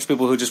 there's a bunch of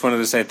people who just wanted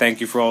to say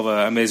thank you for all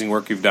the amazing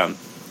work you've done.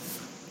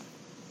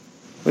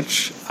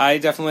 Which I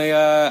definitely,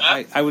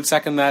 I would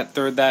second that,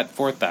 third that,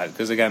 fourth that,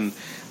 because again,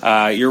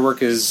 your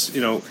work is,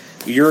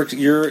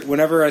 you're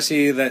whenever I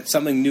see that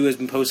something new has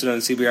been posted on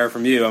CBR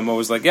from you, I'm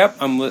always like, yep,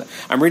 I'm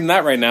reading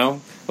that right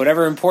now.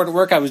 Whatever important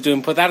work I was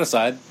doing, put that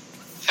aside.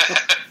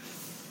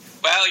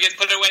 Well, you can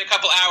put it away a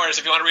couple hours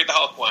if you want to read the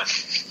Hulk one.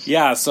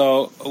 Yeah,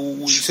 so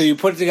you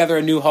put together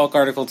a new Hulk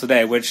article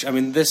today, which, I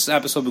mean, this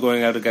episode will be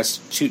going out, I guess,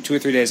 two or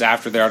 3 days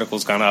after the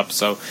article's gone up.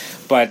 So,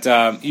 but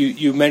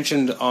you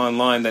mentioned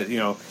online that,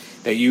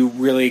 that you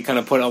really kind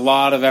of put a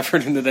lot of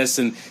effort into this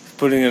and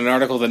putting in an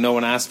article that no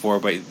one asked for,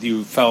 but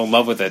you fell in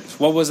love with it.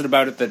 What was it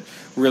about it that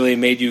really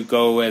made you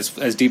go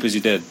as deep as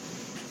you did?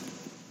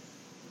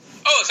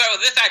 Oh, so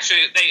this actually,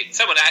 an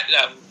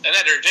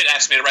editor did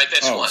ask me to write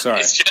this one. Sorry.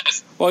 It's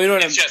just, well, you know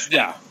what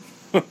yeah.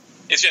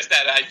 It's just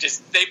that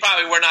they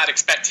probably were not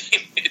expecting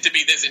it to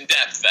be this in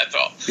depth. That's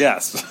all.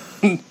 Yes.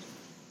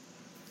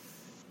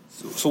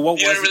 So what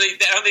was? I don't think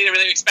they're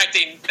really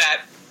expecting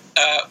that.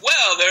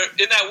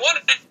 In that one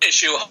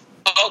issue,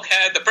 Hulk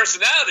had the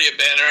personality of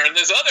Banner, and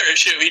this other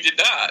issue he did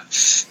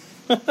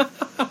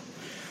not.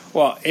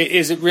 Well,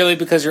 is it really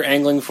because you're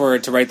angling for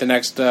it to write the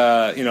next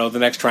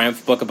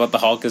Triumph book about the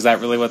Hulk? Is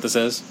that really what this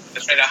is?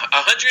 That's right.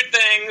 100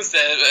 things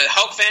that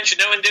Hulk fans should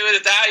know and do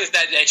to die is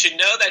that they should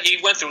know that he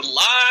went through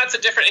lots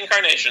of different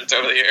incarnations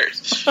over the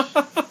years. The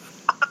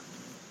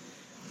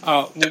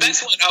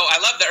best one, I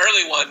love the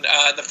early one.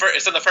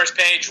 It's on the first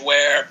page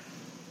where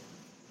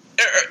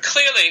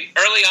clearly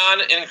early on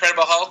in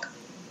Incredible Hulk,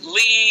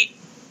 Lee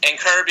and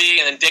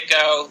Kirby and then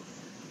Ditko,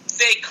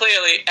 they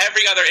clearly,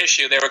 every other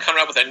issue, they were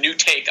coming up with a new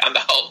take on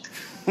the Hulk.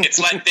 It's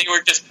like they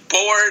were just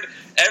bored.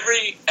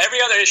 Every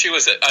other issue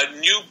was a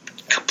new,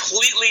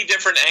 completely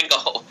different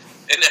angle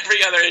in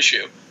every other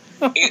issue.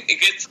 It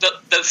gets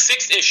the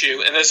sixth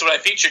issue, and this is what I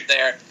featured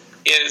there,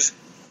 is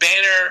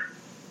Banner.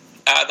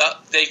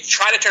 They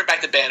try to turn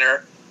back the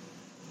Banner,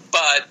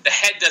 but the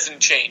head doesn't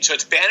change. So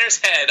it's Banner's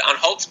head on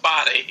Hulk's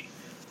body.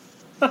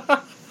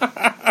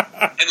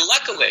 and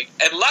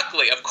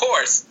luckily, of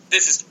course,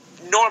 this is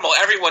normal.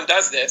 Everyone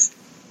does this.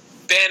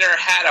 Banner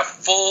had a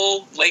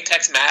full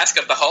latex mask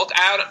of the Hulk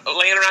out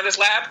laying around his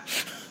lab.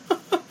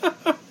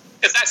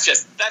 Because that's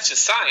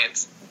just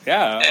science.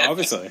 Yeah,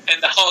 obviously.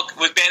 And the Hulk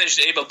was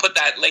able to put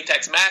that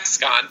latex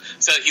mask on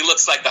so he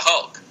looks like the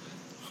Hulk.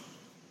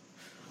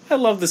 I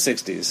love the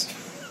 60s.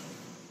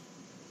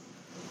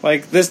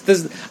 Like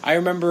this I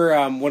remember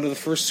one of the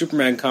first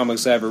Superman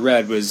comics I ever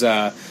read was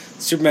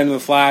Superman and the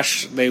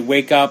Flash. They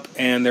wake up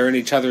and they're in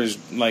each other's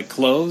like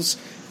clothes,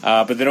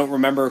 but they don't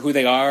remember who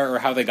they are or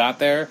how they got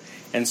there.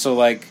 And so,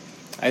 like,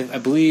 I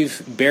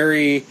believe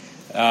Barry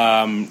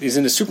is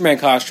in a Superman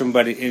costume,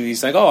 but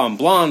he's like, "Oh, I'm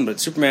blonde," but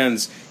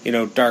Superman's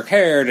dark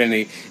haired, and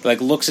he like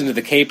looks into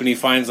the cape and he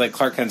finds like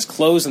Clark Kent's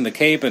clothes in the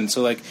cape, and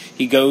so like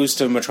he goes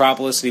to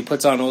Metropolis and he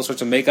puts on all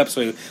sorts of makeup so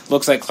he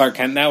looks like Clark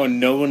Kent now, and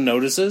no one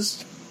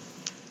notices.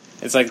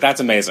 It's like, that's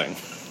amazing.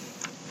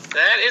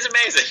 That is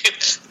amazing.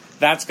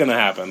 That's gonna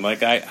happen.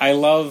 Like I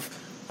love.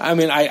 I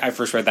mean, I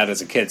first read that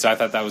as a kid, so I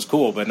thought that was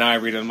cool. But now I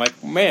read it, I'm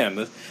like, man,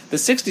 the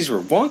 60s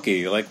were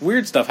wonky. Like,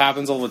 weird stuff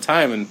happens all the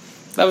time, and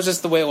that was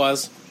just the way it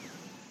was.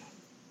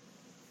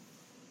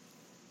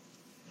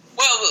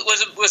 Well,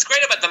 what's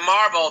great about the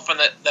Marvel from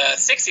the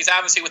 60s,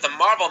 obviously, with the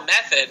Marvel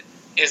method,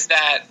 is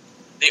that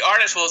the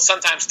artist will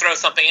sometimes throw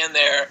something in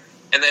there,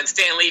 and then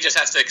Stan Lee just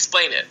has to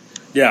explain it.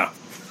 Yeah.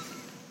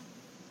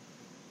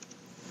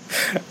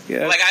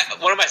 Yeah. Like,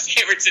 one of my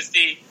favorites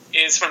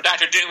is from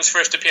Dr. Doom's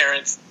first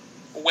appearance,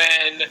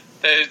 when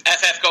the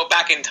FF go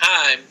back in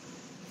time,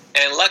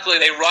 and luckily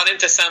they run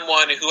into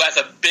someone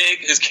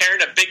who's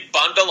carrying a big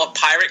bundle of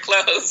pirate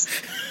clothes.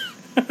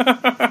 And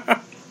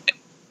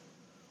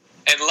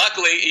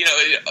luckily,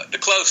 the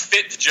clothes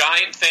fit the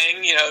giant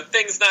thing.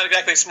 Thing's not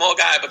exactly a small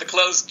guy, but the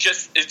clothes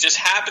just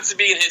happens to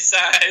be in his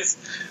size.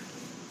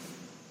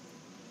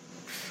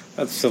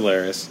 That's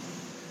hilarious.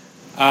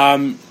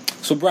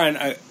 So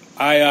Brian,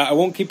 I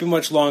won't keep you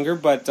much longer,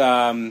 but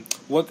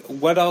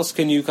what else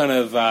can you kind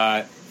of?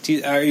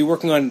 Are you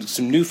working on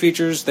some new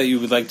features that you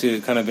would like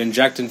to kind of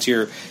inject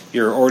into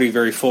your already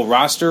very full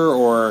roster,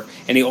 or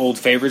any old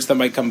favorites that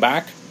might come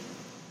back?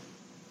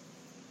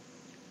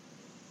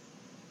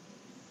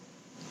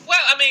 Well,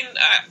 I mean,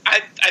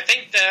 I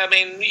think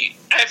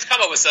I've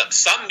come up with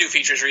some new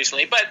features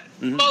recently, but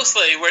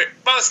mostly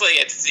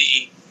it's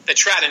the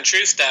tried and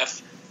true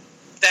stuff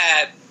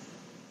that.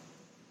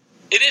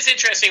 It is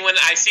interesting when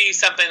I see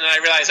something and I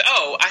realize,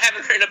 I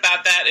haven't written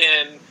about that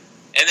and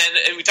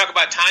then we talk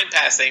about time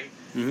passing.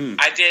 Mm-hmm.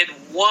 I did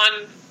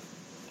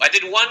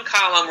one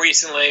column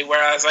recently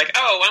where I was like,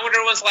 I wonder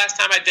when's the last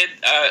time I did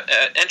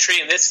an entry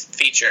in this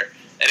feature,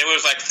 and it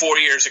was like 4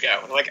 years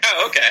ago. I'm like,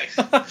 okay.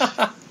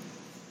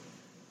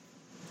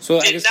 So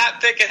did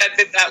not think it had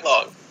been that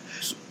long.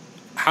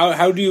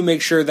 how do you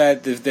make sure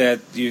that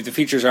the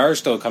features are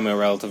still coming out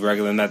relatively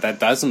regular and that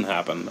doesn't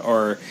happen,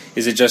 or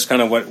is it just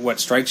kind of what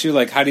strikes you?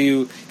 Like, how do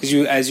you, because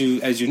as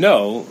you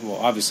know, well,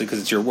 obviously because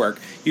it's your work,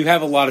 you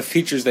have a lot of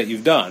features that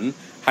you've done.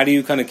 How do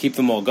you kind of keep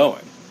them all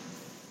going?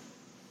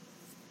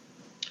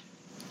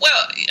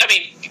 Well, I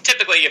mean,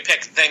 typically you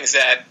pick things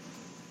that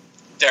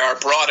are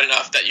broad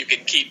enough that you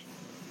can keep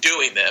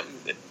doing them,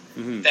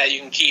 that you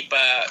can keep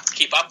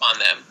up on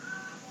them.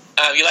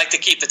 You like to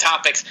keep the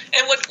topics,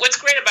 and what's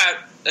great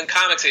about in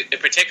comics in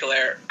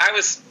particular, I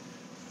was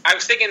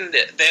thinking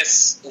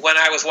this when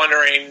I was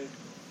wondering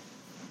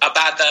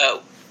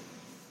about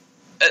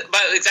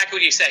exactly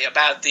what you say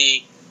about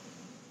the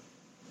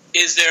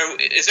is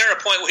there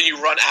a point when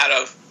you run out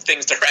of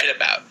things to write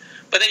about?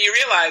 But then you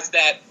realize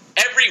that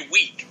every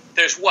week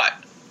there's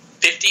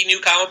 50 new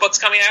comic books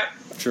coming out?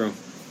 True.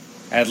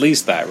 At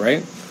least that,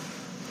 right?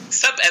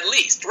 At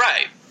least,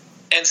 right.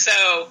 And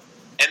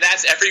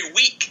that's every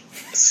week.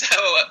 So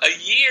a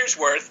year's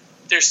worth,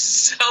 there's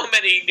so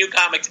many new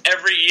comics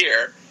every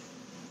year,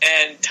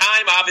 and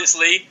time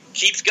obviously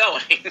keeps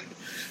going.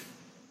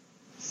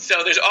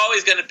 So there's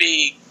always going to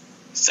be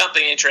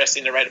something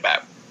interesting to write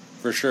about.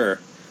 For sure.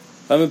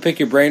 Let me pick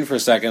your brain for a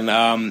second.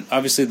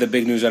 Obviously, the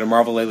big news out of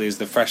Marvel lately is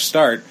the Fresh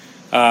Start.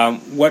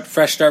 What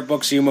Fresh Start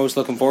books are you most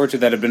looking forward to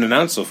that have been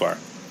announced so far?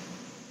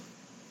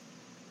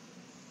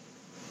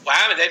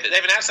 Wow,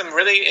 they've announced some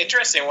really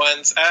interesting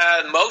ones.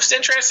 Most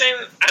interesting,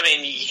 I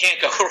mean, you can't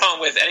go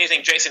wrong with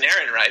anything Jason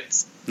Aaron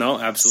writes. No,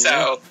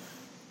 absolutely.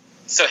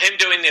 So him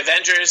doing the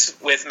Avengers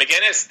with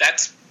McGinnis,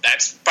 that's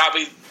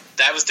probably,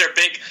 that was their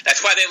big,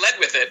 that's why they led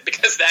with it,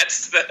 because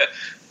that's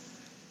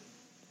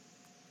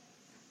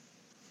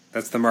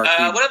the marquee.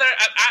 What other?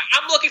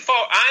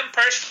 I'm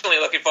personally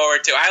looking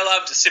forward to. I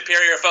loved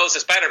Superior Foes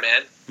of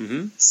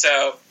Spider-Man,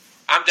 so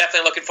I'm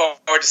definitely looking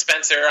forward to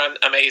Spencer on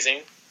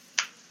Amazing.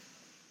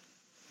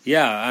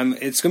 Yeah,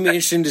 it's going to be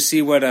interesting to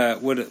see what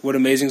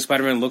Amazing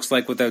Spider-Man looks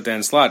like without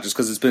Dan Slott, just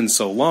because it's been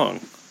so long.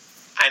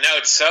 I know,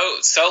 it's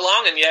so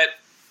long, and yet,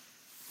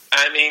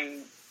 I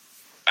mean,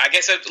 I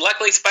guess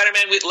luckily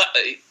Spider-Man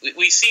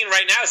we've seen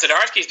right now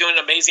Zdarsky's doing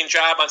an amazing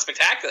job on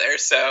Spectacular,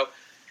 so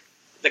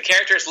the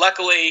characters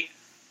luckily,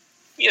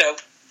 he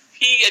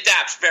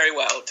adapts very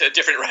well to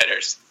different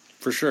writers.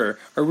 For sure.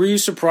 Or were you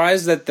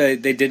surprised that they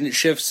didn't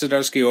shift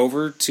Zdarsky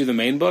over to the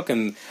main book,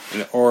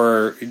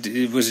 or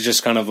was it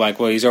just kind of like,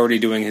 well, he's already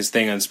doing his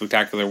thing on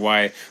Spectacular,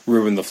 why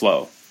ruin the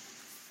flow?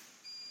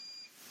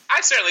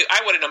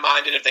 I wouldn't have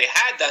minded if they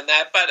had done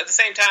that, but at the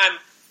same time,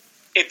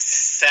 it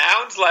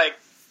sounds like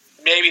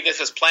maybe this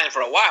was planned for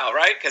a while,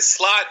 right? Because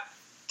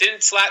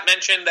didn't Slott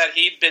mention that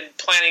he'd been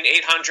planning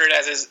 800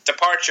 as his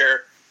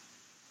departure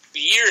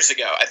years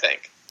ago, I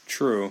think.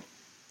 True.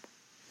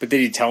 But did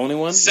he tell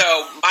anyone? So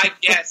my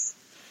guess...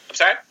 I'm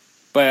sorry?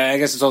 But I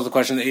guess it's also the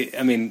question,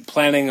 I mean,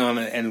 planning on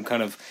it and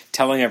kind of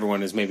telling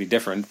everyone is maybe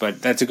different,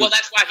 but that's a good... Well,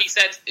 that's why he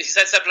said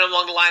something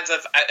along the lines of,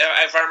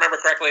 if I remember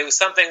correctly, it was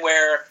something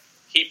where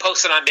he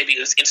posted on, maybe it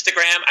was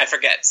Instagram, I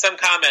forget, some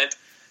comment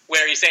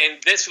where he's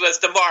saying this was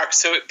the mark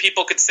so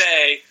people could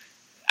say,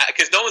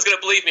 because no one's going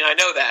to believe me, I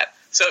know that.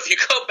 So if you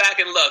go back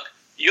and look,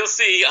 you'll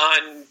see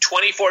on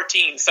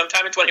 2014,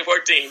 sometime in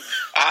 2014,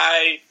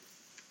 I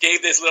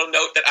gave this little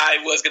note that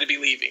I was going to be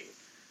leaving.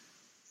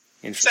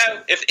 So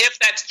if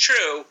that's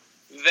true,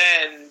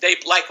 then they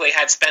likely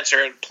had Spencer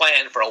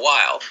planned for a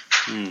while.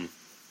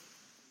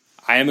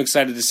 I am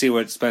excited to see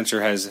what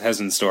Spencer has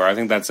in store. I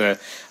think that's a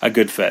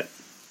good fit.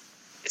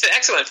 It's an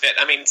excellent fit.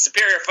 I mean,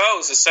 Superior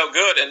Foes is so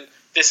good, and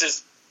this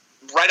is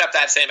right up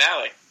that same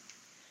alley.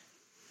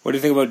 What do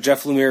you think about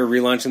Jeff Lemire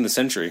relaunching the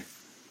Sentry?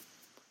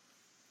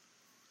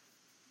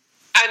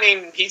 I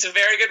mean, he's a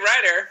very good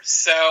writer,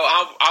 so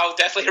I'll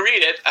definitely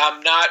read it.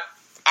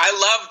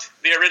 I loved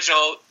the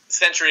original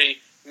Sentry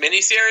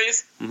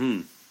miniseries.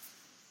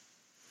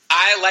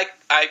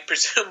 I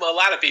presume a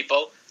lot of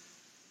people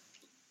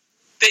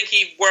think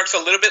he works a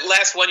little bit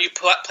less when you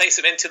place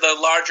him into the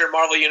larger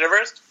Marvel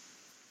universe.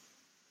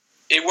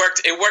 It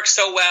worked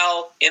so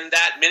well in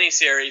that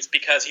miniseries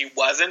because he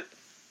wasn't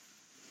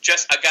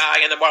just a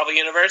guy in the Marvel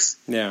universe.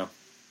 Yeah.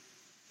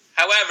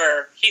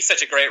 However, he's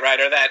such a great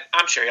writer that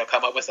I'm sure he'll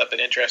come up with something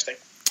interesting.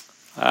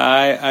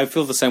 I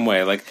feel the same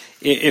way. Like,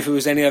 if it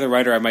was any other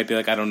writer, I might be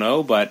like, I don't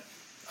know, but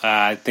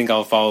I think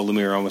I'll follow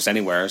Lemire almost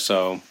anywhere.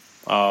 So,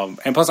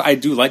 and plus, I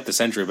do like the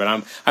Sentry,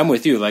 but I'm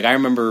with you. Like, I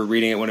remember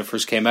reading it when it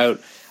first came out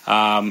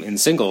in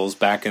singles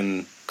back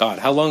in, God,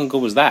 how long ago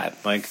was that?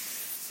 Like,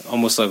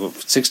 almost like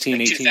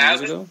 16, 18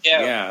 years ago?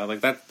 Yeah,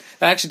 like that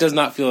actually does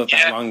not feel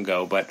that long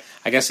ago, but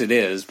I guess it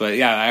is. But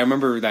yeah, I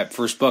remember that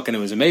first book, and it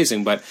was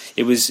amazing, but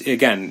it was,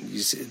 again,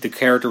 the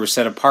character was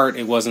set apart.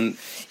 It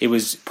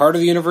was part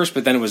of the universe,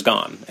 but then it was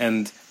gone,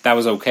 and that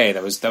was okay.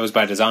 That was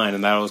by design,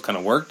 and that always kind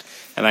of worked,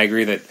 and I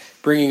agree that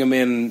bringing him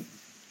in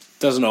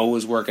doesn't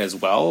always work as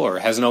well, or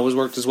hasn't always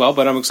worked as well,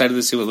 but I'm excited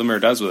to see what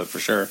Lemire does with it, for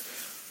sure.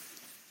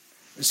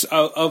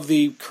 So, of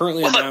the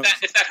currently announced...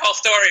 It's that whole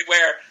story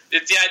where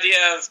it's the idea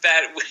of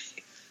that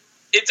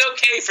it's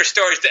okay for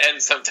stories to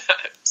end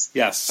sometimes.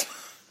 Yes.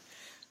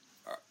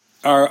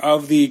 Are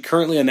of the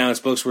currently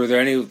announced books, were there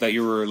any that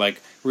you were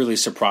like really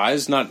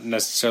surprised, not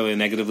necessarily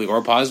negatively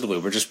or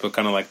positively, but just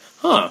kind of like,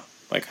 huh,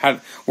 like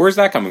where's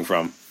that coming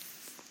from?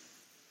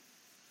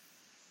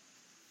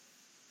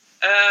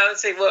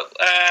 Let's see. What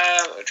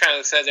we're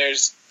trying to say.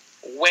 There's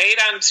Wade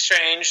on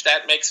Strange.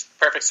 That makes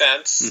perfect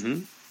sense.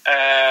 Mm-hmm.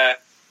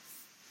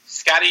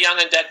 Scotty Young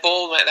and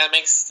Deadpool. That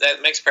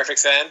makes perfect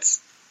sense.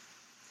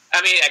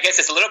 I mean, I guess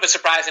it's a little bit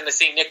surprising to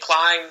see Nick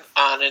Klein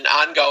on an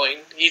ongoing.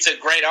 He's a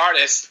great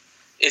artist.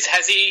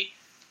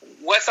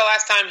 What's the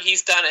last time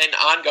he's done an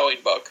ongoing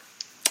book?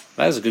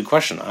 That is a good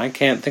question. I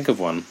can't think of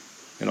one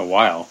in a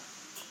while.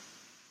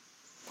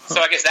 Huh.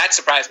 So I guess that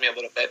surprised me a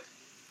little bit.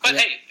 But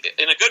hey,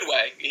 in a good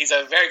way. He's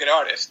a very good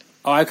artist.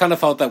 Oh, I kind of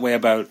felt that way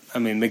about,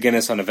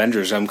 McGuinness on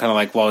Avengers. I'm kind of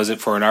like, well, is it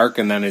for an arc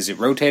and then is it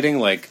rotating?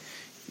 like,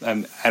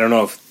 I don't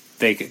know if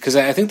they... Because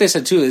I think they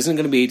said, too, isn't it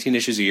going to be 18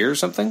 issues a year or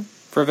something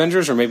for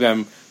Avengers? Or maybe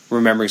I'm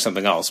remembering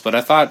something else. But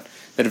I thought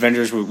that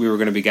Avengers, we were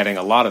going to be getting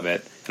a lot of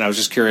it. And I was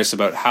just curious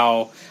about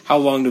how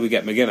long do we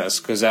get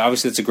McGuinness? Because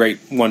obviously it's a great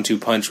 1-2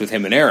 punch with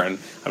him and Aaron.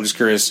 I'm just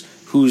curious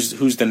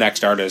who's the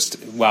next artist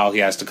while he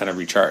has to kind of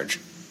recharge.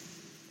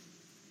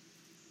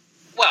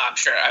 Well, I'm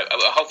sure.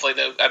 Hopefully,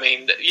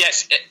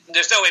 yes,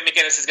 there's no way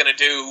McGuinness is going to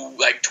do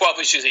like 12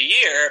 issues a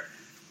year.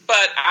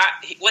 But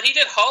when he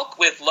did Hulk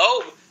with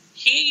Loeb,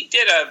 he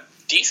did a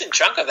decent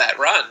chunk of that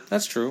run.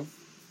 That's true.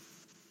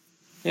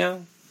 Yeah.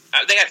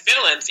 They had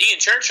fill-ins. Ian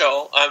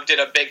Churchill did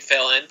a big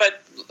fill-in,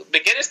 but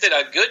McGuinness did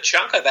a good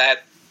chunk of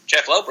that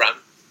Jeff Loeb run.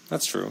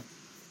 That's true.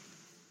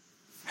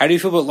 How do you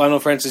feel about Lionel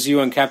Francis Yu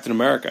on Captain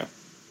America?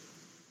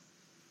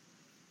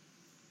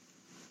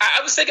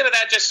 I was thinking of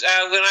that just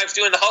when I was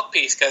doing the Hulk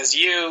piece, because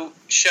Yu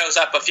shows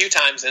up a few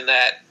times in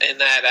that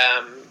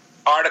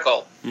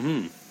article.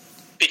 Mm-hmm.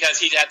 Because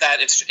he had that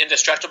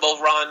indestructible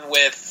run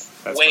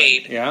with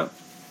Wade. Right. Yeah.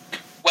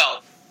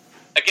 Well,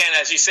 again,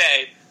 as you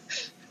say,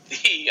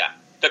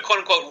 the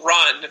quote-unquote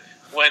run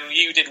when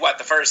you did,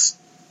 the first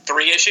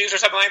 3 issues or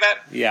something like that?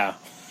 Yeah.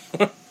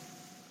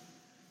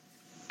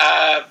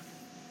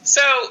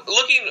 So,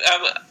 looking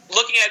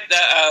at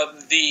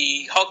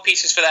the Hulk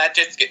pieces for that,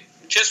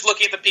 just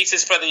looking at the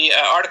pieces for the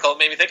article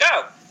made me think,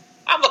 oh,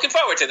 I'm looking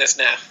forward to this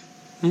now.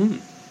 Hmm.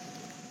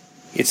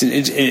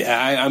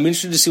 I'm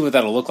interested to see what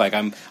that'll look like.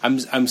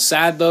 I'm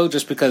sad though,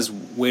 just because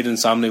Wade and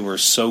Somni were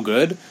so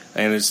good,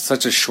 and it's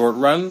such a short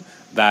run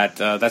that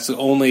that's the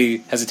only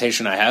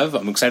hesitation I have.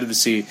 I'm excited to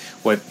see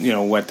what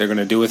they're going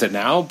to do with it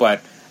now,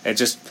 but it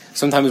just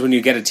sometimes when you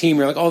get a team,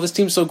 you're like, oh, this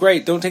team's so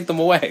great, don't take them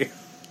away.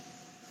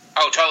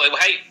 Oh, totally.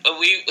 Hey,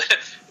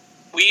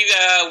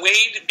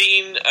 Wade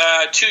being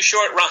 2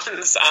 short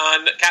runs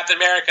on Captain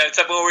America,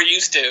 except what we're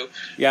used to.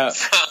 Yeah.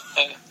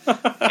 From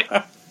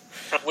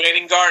Wade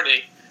and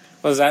Garney.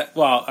 By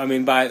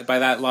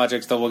that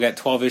logic, though, we'll get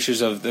 12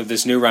 issues of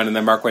this new run, and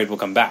then Mark Waid will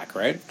come back,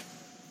 right?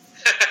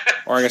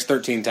 Or I guess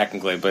 13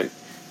 technically, but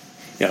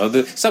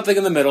something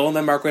in the middle, and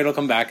then Mark Waid will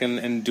come back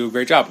and do a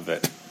great job of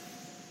it.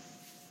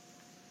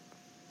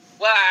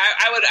 Well,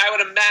 I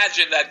would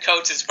imagine that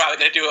Coates is probably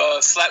going to do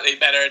a slightly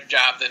better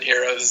job than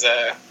Heroes.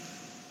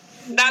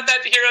 Not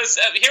that Heroes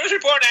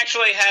Reborn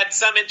actually had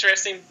some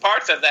interesting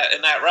parts of that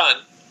in that run.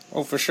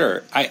 Oh, for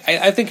sure.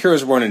 I think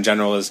Heroes Reborn in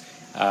general is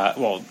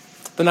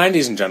the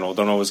 90s in general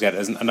don't always get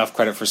enough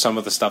credit for some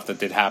of the stuff that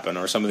did happen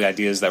or some of the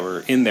ideas that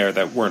were in there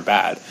that weren't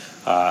bad.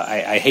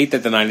 I hate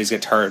that the 90s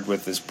get tarred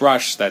with this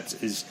brush that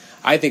is,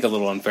 I think, a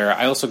little unfair.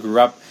 I also grew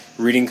up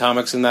reading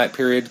comics in that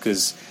period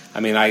because,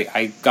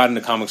 I got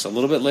into comics a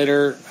little bit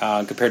later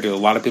compared to a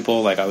lot of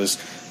people. Like, I was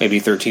maybe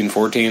 13,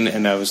 14,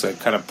 and I was like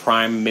kind of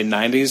prime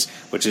mid-90s,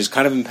 which is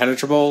kind of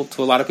impenetrable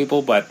to a lot of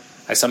people, but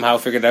I somehow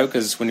figured out,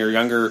 because when you're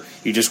younger,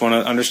 you just want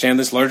to understand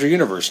this larger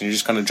universe, and you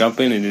just kind of jump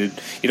in, and you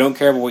don't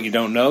care about what you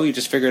don't know, you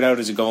just figure it out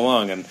as you go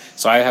along. And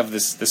so I have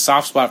this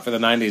soft spot for the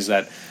 90s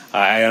that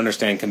I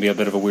understand can be a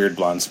bit of a weird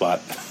blonde spot.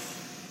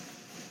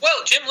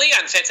 Well, Jim Lee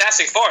on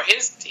Fantastic Four,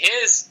 his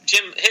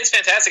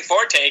Fantastic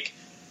Four take,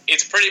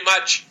 it's pretty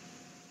much,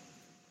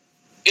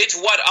 it's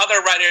what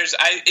other writers,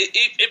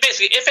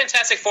 basically, if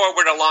Fantastic Four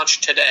were to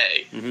launch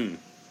today, mm-hmm.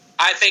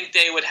 I think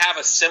they would have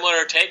a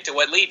similar take to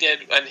what Lee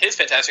did on his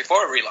Fantastic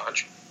Four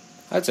relaunch.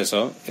 I'd say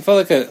so. It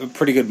felt like a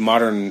pretty good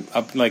modern,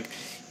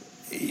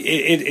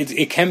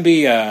 it can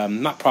be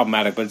not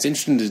problematic, but it's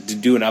interesting to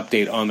do an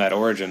update on that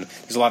origin.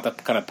 There's a lot to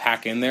kind of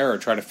pack in there or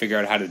try to figure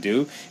out how to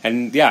do.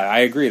 And yeah, I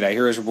agree that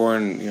Heroes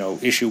Reborn,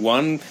 issue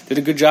 1 did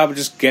a good job of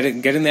just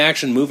getting the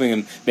action moving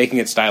and making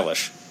it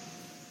stylish.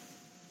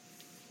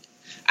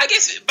 I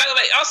guess, by the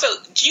way, also,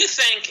 do you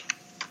think,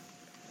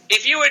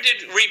 if you were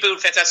to reboot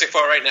Fantastic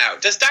Four right now,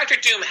 does Doctor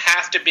Doom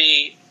have to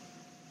be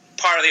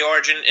part of the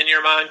origin in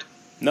your mind?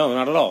 No,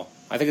 not at all.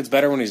 I think it's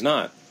better when he's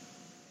not.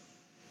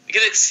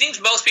 Because it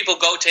seems most people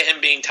go to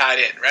him being tied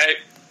in, right?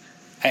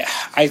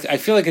 I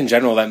feel like in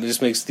general that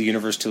just makes the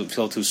universe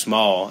feel too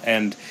small,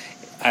 and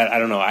I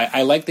don't know.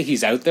 I like that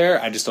he's out there.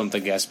 I just don't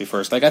think he has to be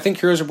first. Like, I think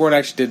Heroes Reborn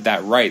actually did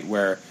that right,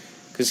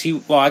 because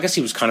I guess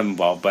he was kind of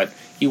involved, but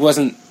he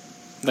wasn't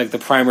like the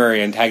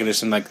primary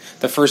antagonist, and like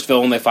the first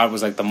villain they fought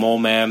was like the Mole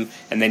Man,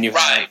 and then you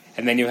had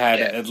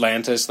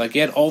Atlantis. Like,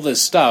 you had all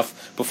this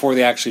stuff before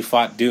they actually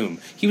fought Doom.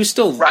 He was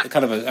still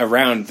kind of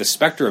around. The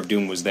specter of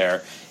Doom was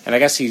there, and I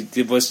guess he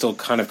was still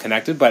kind of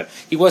connected, but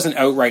he wasn't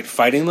outright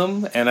fighting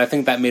them, and I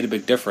think that made a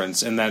big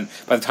difference. And then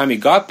by the time he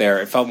got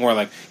there, it felt more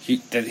like,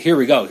 here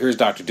we go, here's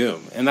Dr.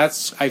 Doom. And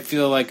that's, I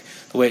feel like,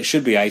 the way it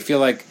should be. I feel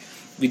like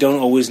we don't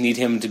always need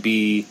him to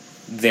be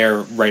there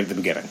right at the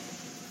beginning.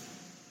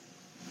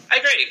 I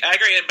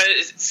agree. But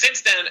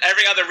since then,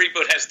 every other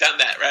reboot has done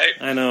that, right?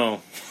 I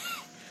know.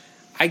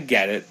 I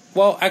get it.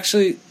 Well,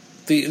 actually,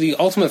 the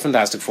Ultimate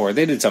Fantastic Four,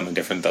 they did something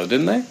different, though,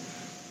 didn't they?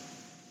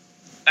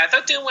 I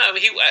thought Doom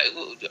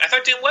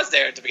was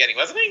there at the beginning,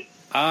 wasn't he?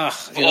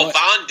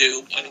 Von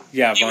Doom.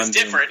 Yeah, he was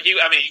different. He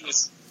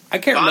was. I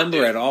can't remember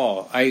Doom at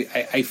all.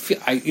 I feel.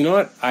 You know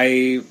what?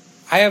 I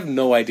have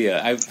no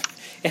idea.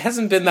 It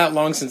hasn't been that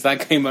long since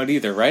that came out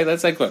either, right?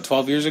 That's like, what,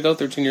 12 years ago,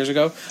 13 years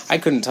ago? I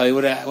couldn't tell you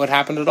what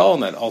happened at all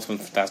in that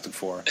Ultimate Fantastic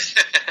Four.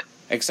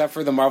 Except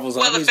for the Marvel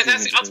Zombies. Well,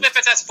 the Ultimate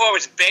Fantastic Four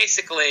was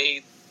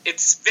basically,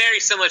 it's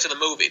very similar to the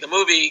movie. The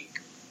movie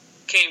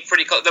came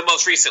pretty close, the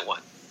most recent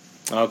one.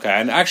 Okay,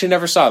 I actually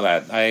never saw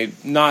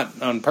that.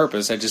 Not on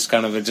purpose. It just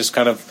kind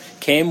of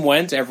came,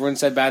 went, everyone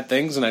said bad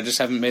things, and I just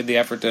haven't made the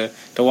effort to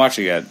watch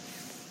it yet.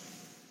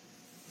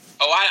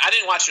 Oh, I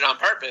didn't watch it on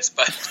purpose,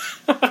 but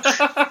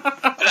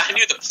I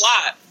knew the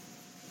plot.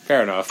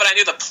 Fair enough. But I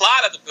knew the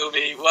plot of the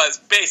movie was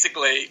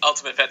basically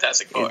Ultimate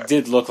Fantastic Four. It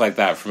did look like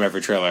that from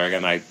every trailer.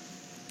 Again, I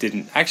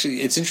didn't.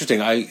 Actually, it's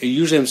interesting. I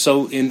usually am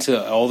so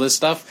into all this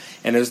stuff,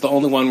 and it was the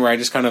only one where I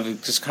just kind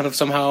of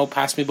somehow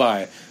passed me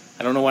by.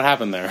 I don't know what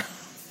happened there.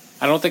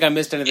 I don't think I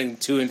missed anything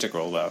too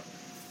integral, though.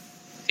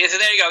 Yeah, so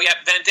there you go. Yeah,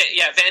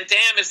 Van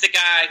Damme is the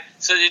guy.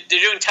 So they're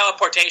doing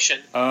teleportation.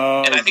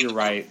 Oh, and I think you're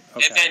right.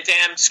 Okay. And Van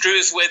Damme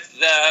screws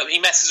with he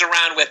messes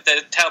around with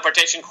the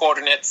teleportation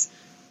coordinates,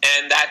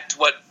 and that's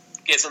what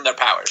gives them their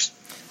powers.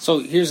 So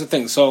here's the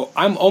thing. So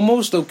I'm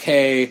almost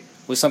okay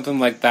with something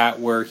like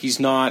that where he's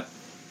not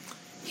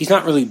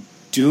really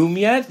Doom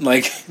yet.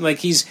 Like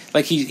he's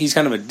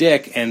kind of a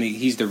dick, and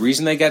he's the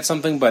reason they get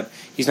something, but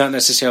he's not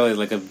necessarily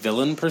like a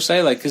villain per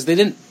se. Like, because they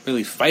didn't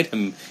really fight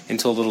him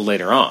until a little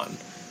later on.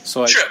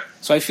 So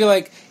I feel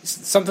like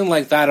something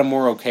like that I'm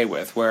more okay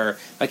with, where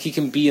like he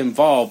can be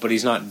involved, but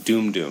he's not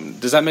Doom.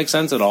 Does that make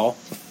sense at all?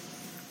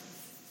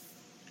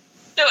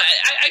 No,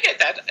 I get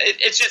that.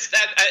 It's just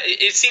that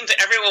it seems that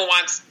everyone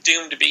wants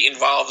Doom to be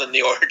involved in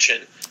the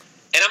origin.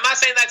 And I'm not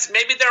saying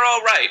maybe they're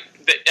all right.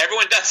 But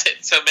everyone does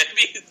it, so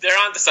maybe they're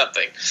onto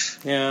something.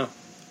 Yeah.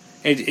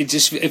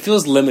 It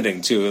feels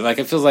limiting, too. Like,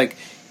 it feels like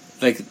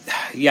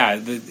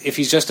if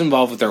he's just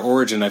involved with their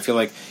origin, I feel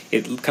like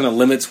it kind of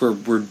limits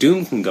where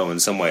Doom can go in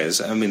some ways.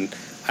 I mean,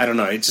 I don't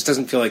know. It just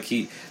doesn't feel like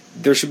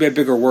there should be a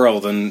bigger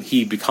world, and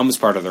he becomes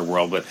part of their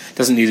world, but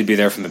doesn't need to be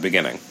there from the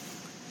beginning.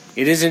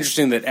 It is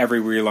interesting that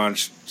every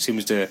relaunch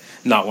seems to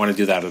not want to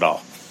do that at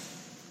all.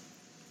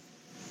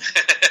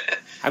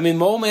 I mean,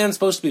 Mole Man's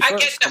supposed to be first. I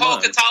get the whole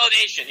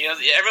consolidation. You know,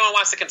 everyone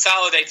wants to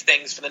consolidate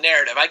things for the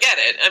narrative. I get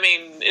it. I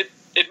mean,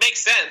 it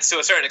makes sense to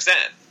a certain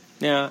extent.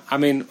 Yeah, I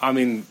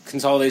mean,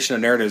 consolidation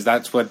of narratives.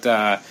 That's what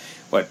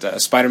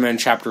Spider-Man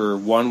Chapter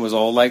 1 was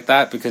all like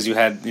that, because you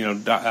had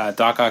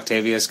Doc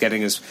Octavius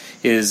getting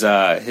his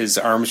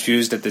arms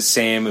fused at the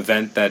same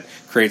event that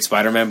creates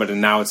Spider-Man, but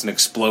now it's an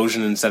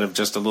explosion instead of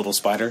just a little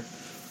spider.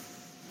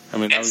 I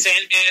mean,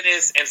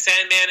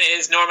 Sandman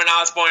is Norman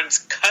Osborn's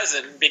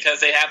cousin because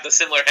they have the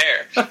similar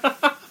hair.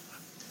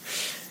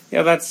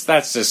 Yeah, that's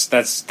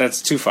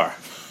too far.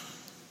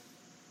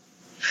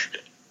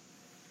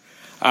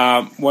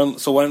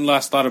 One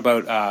last thought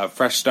about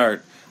Fresh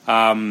Start.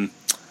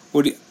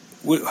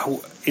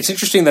 It's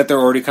interesting that they're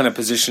already kind of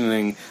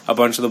positioning a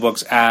bunch of the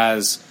books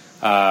as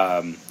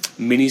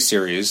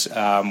miniseries.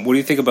 What do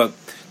you think about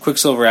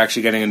Quicksilver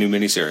actually getting a new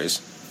miniseries?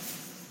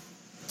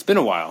 It's been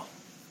a while.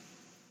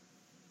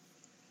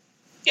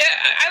 Yeah,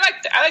 I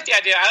like the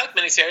idea. I like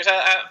miniseries.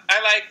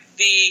 I like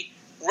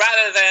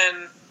rather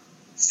than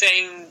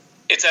saying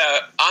it's a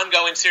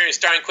ongoing series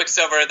starring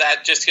Quicksilver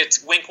that just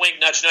gets wink, wink,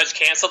 nudge, nudge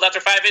canceled after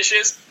 5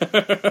 issues.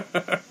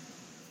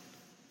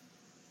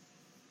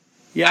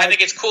 Yeah, I think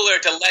it's cooler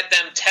to let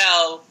them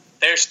tell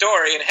their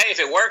story, and hey,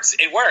 if it works,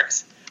 it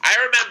works. I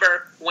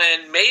remember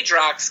when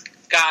Madrox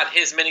got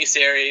his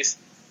miniseries,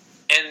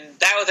 and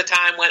that was a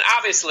time when,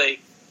 obviously,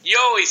 you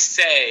always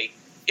say,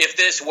 if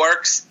this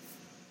works,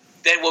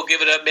 then we'll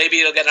give it maybe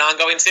it'll get an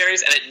ongoing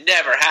series, and it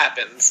never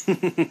happens.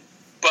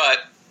 But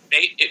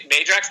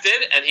Madrox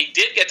did, and he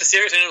did get the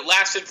series, and it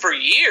lasted for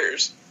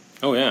years.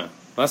 Oh, yeah.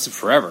 It lasted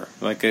forever.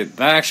 That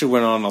actually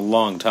went on a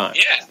long time.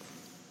 Yeah.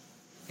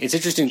 It's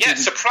interesting. Yeah,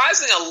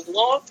 surprisingly a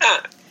long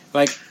time.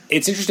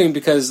 It's interesting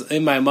because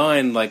in my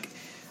mind,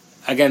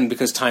 again,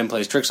 because time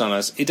plays tricks on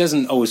us, it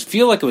doesn't always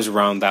feel like it was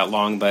around that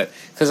long, but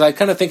because I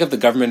kind of think of the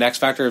Government X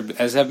Factor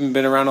as having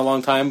been around a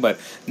long time, but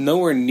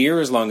nowhere near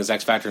as long as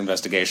X Factor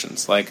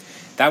Investigations.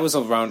 That was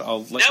around...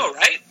 no,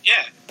 right?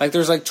 Yeah.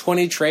 There's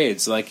 20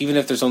 trades. Even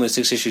if there's only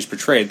 6 issues per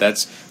trade,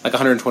 that's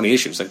 120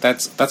 issues.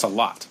 That's a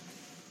lot.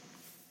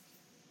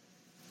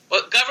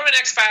 Well, Government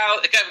X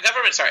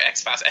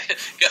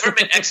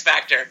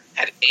Factor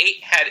had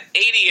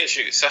 80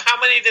 issues. So how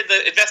many did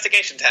the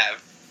investigations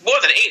have? More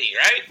than 80,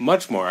 right?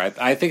 Much more.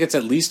 I think it's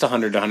at least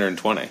 100 to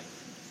 120.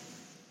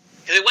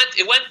 Because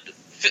it went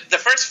the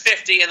first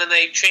 50, and then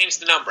they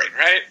changed the numbering,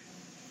 right?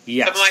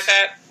 Yes. Something like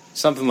that?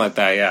 Something like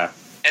that, yeah.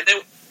 And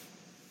then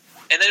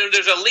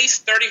there's at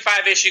least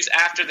 35 issues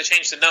after they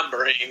changed the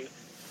numbering.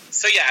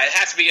 So, yeah, it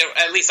has to be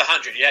at least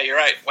 100. Yeah, you're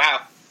right.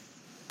 Wow.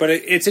 But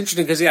it's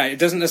interesting because, it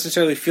doesn't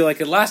necessarily feel like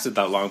it lasted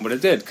that long, but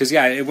it did. Because,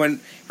 it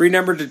went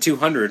renumbered to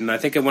 200, and I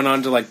think it went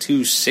on to,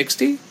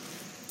 260?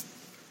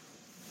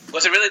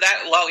 Was it really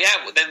that low?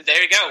 Yeah, then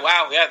there you go.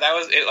 Wow, yeah,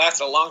 it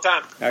lasted a long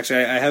time.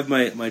 Actually, I have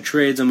my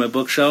trades on my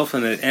bookshelf,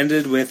 and it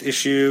ended with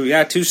issue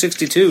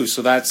 262.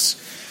 So that's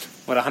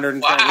what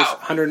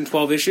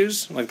 112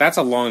 issues. That's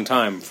a long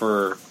time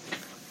for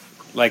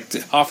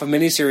off a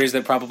miniseries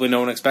that probably no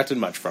one expected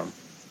much from.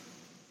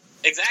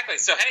 Exactly.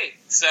 So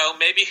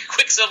maybe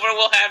Quicksilver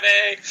will have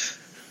a.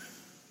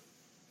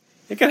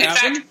 It can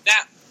happen.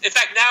 In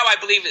fact, now I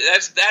believe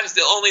that is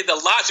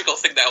the logical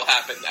thing that will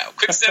happen. Now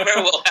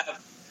Quicksilver will have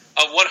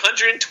a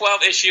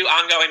 112 issue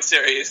ongoing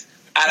series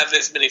out of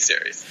this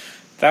miniseries.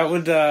 That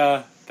would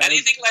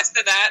anything less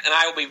than that, and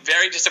I will be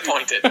very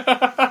disappointed.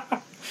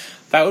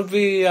 That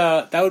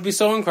would be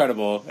so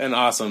incredible and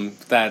awesome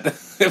that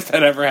if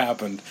that ever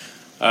happened.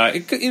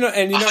 And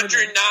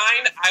 109,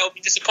 I will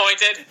be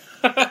disappointed.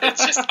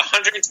 It's just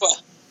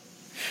 112.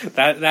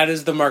 That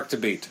is the mark to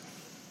beat.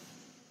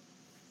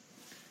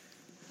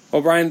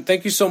 Well, Brian,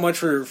 thank you so much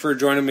for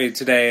joining me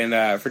today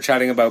and for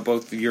chatting about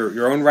both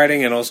your own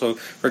writing and also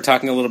for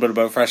talking a little bit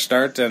about Fresh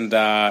Start. And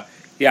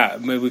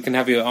maybe we can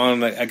have you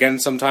on again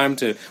sometime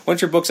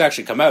once your books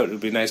actually come out. It would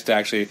be nice to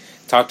actually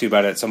talk to you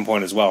about it at some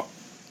point as well.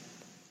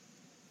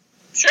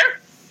 Sure.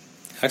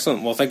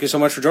 Excellent. Well, thank you so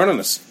much for joining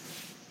us.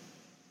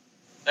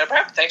 No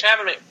problem. Thanks for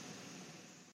having me.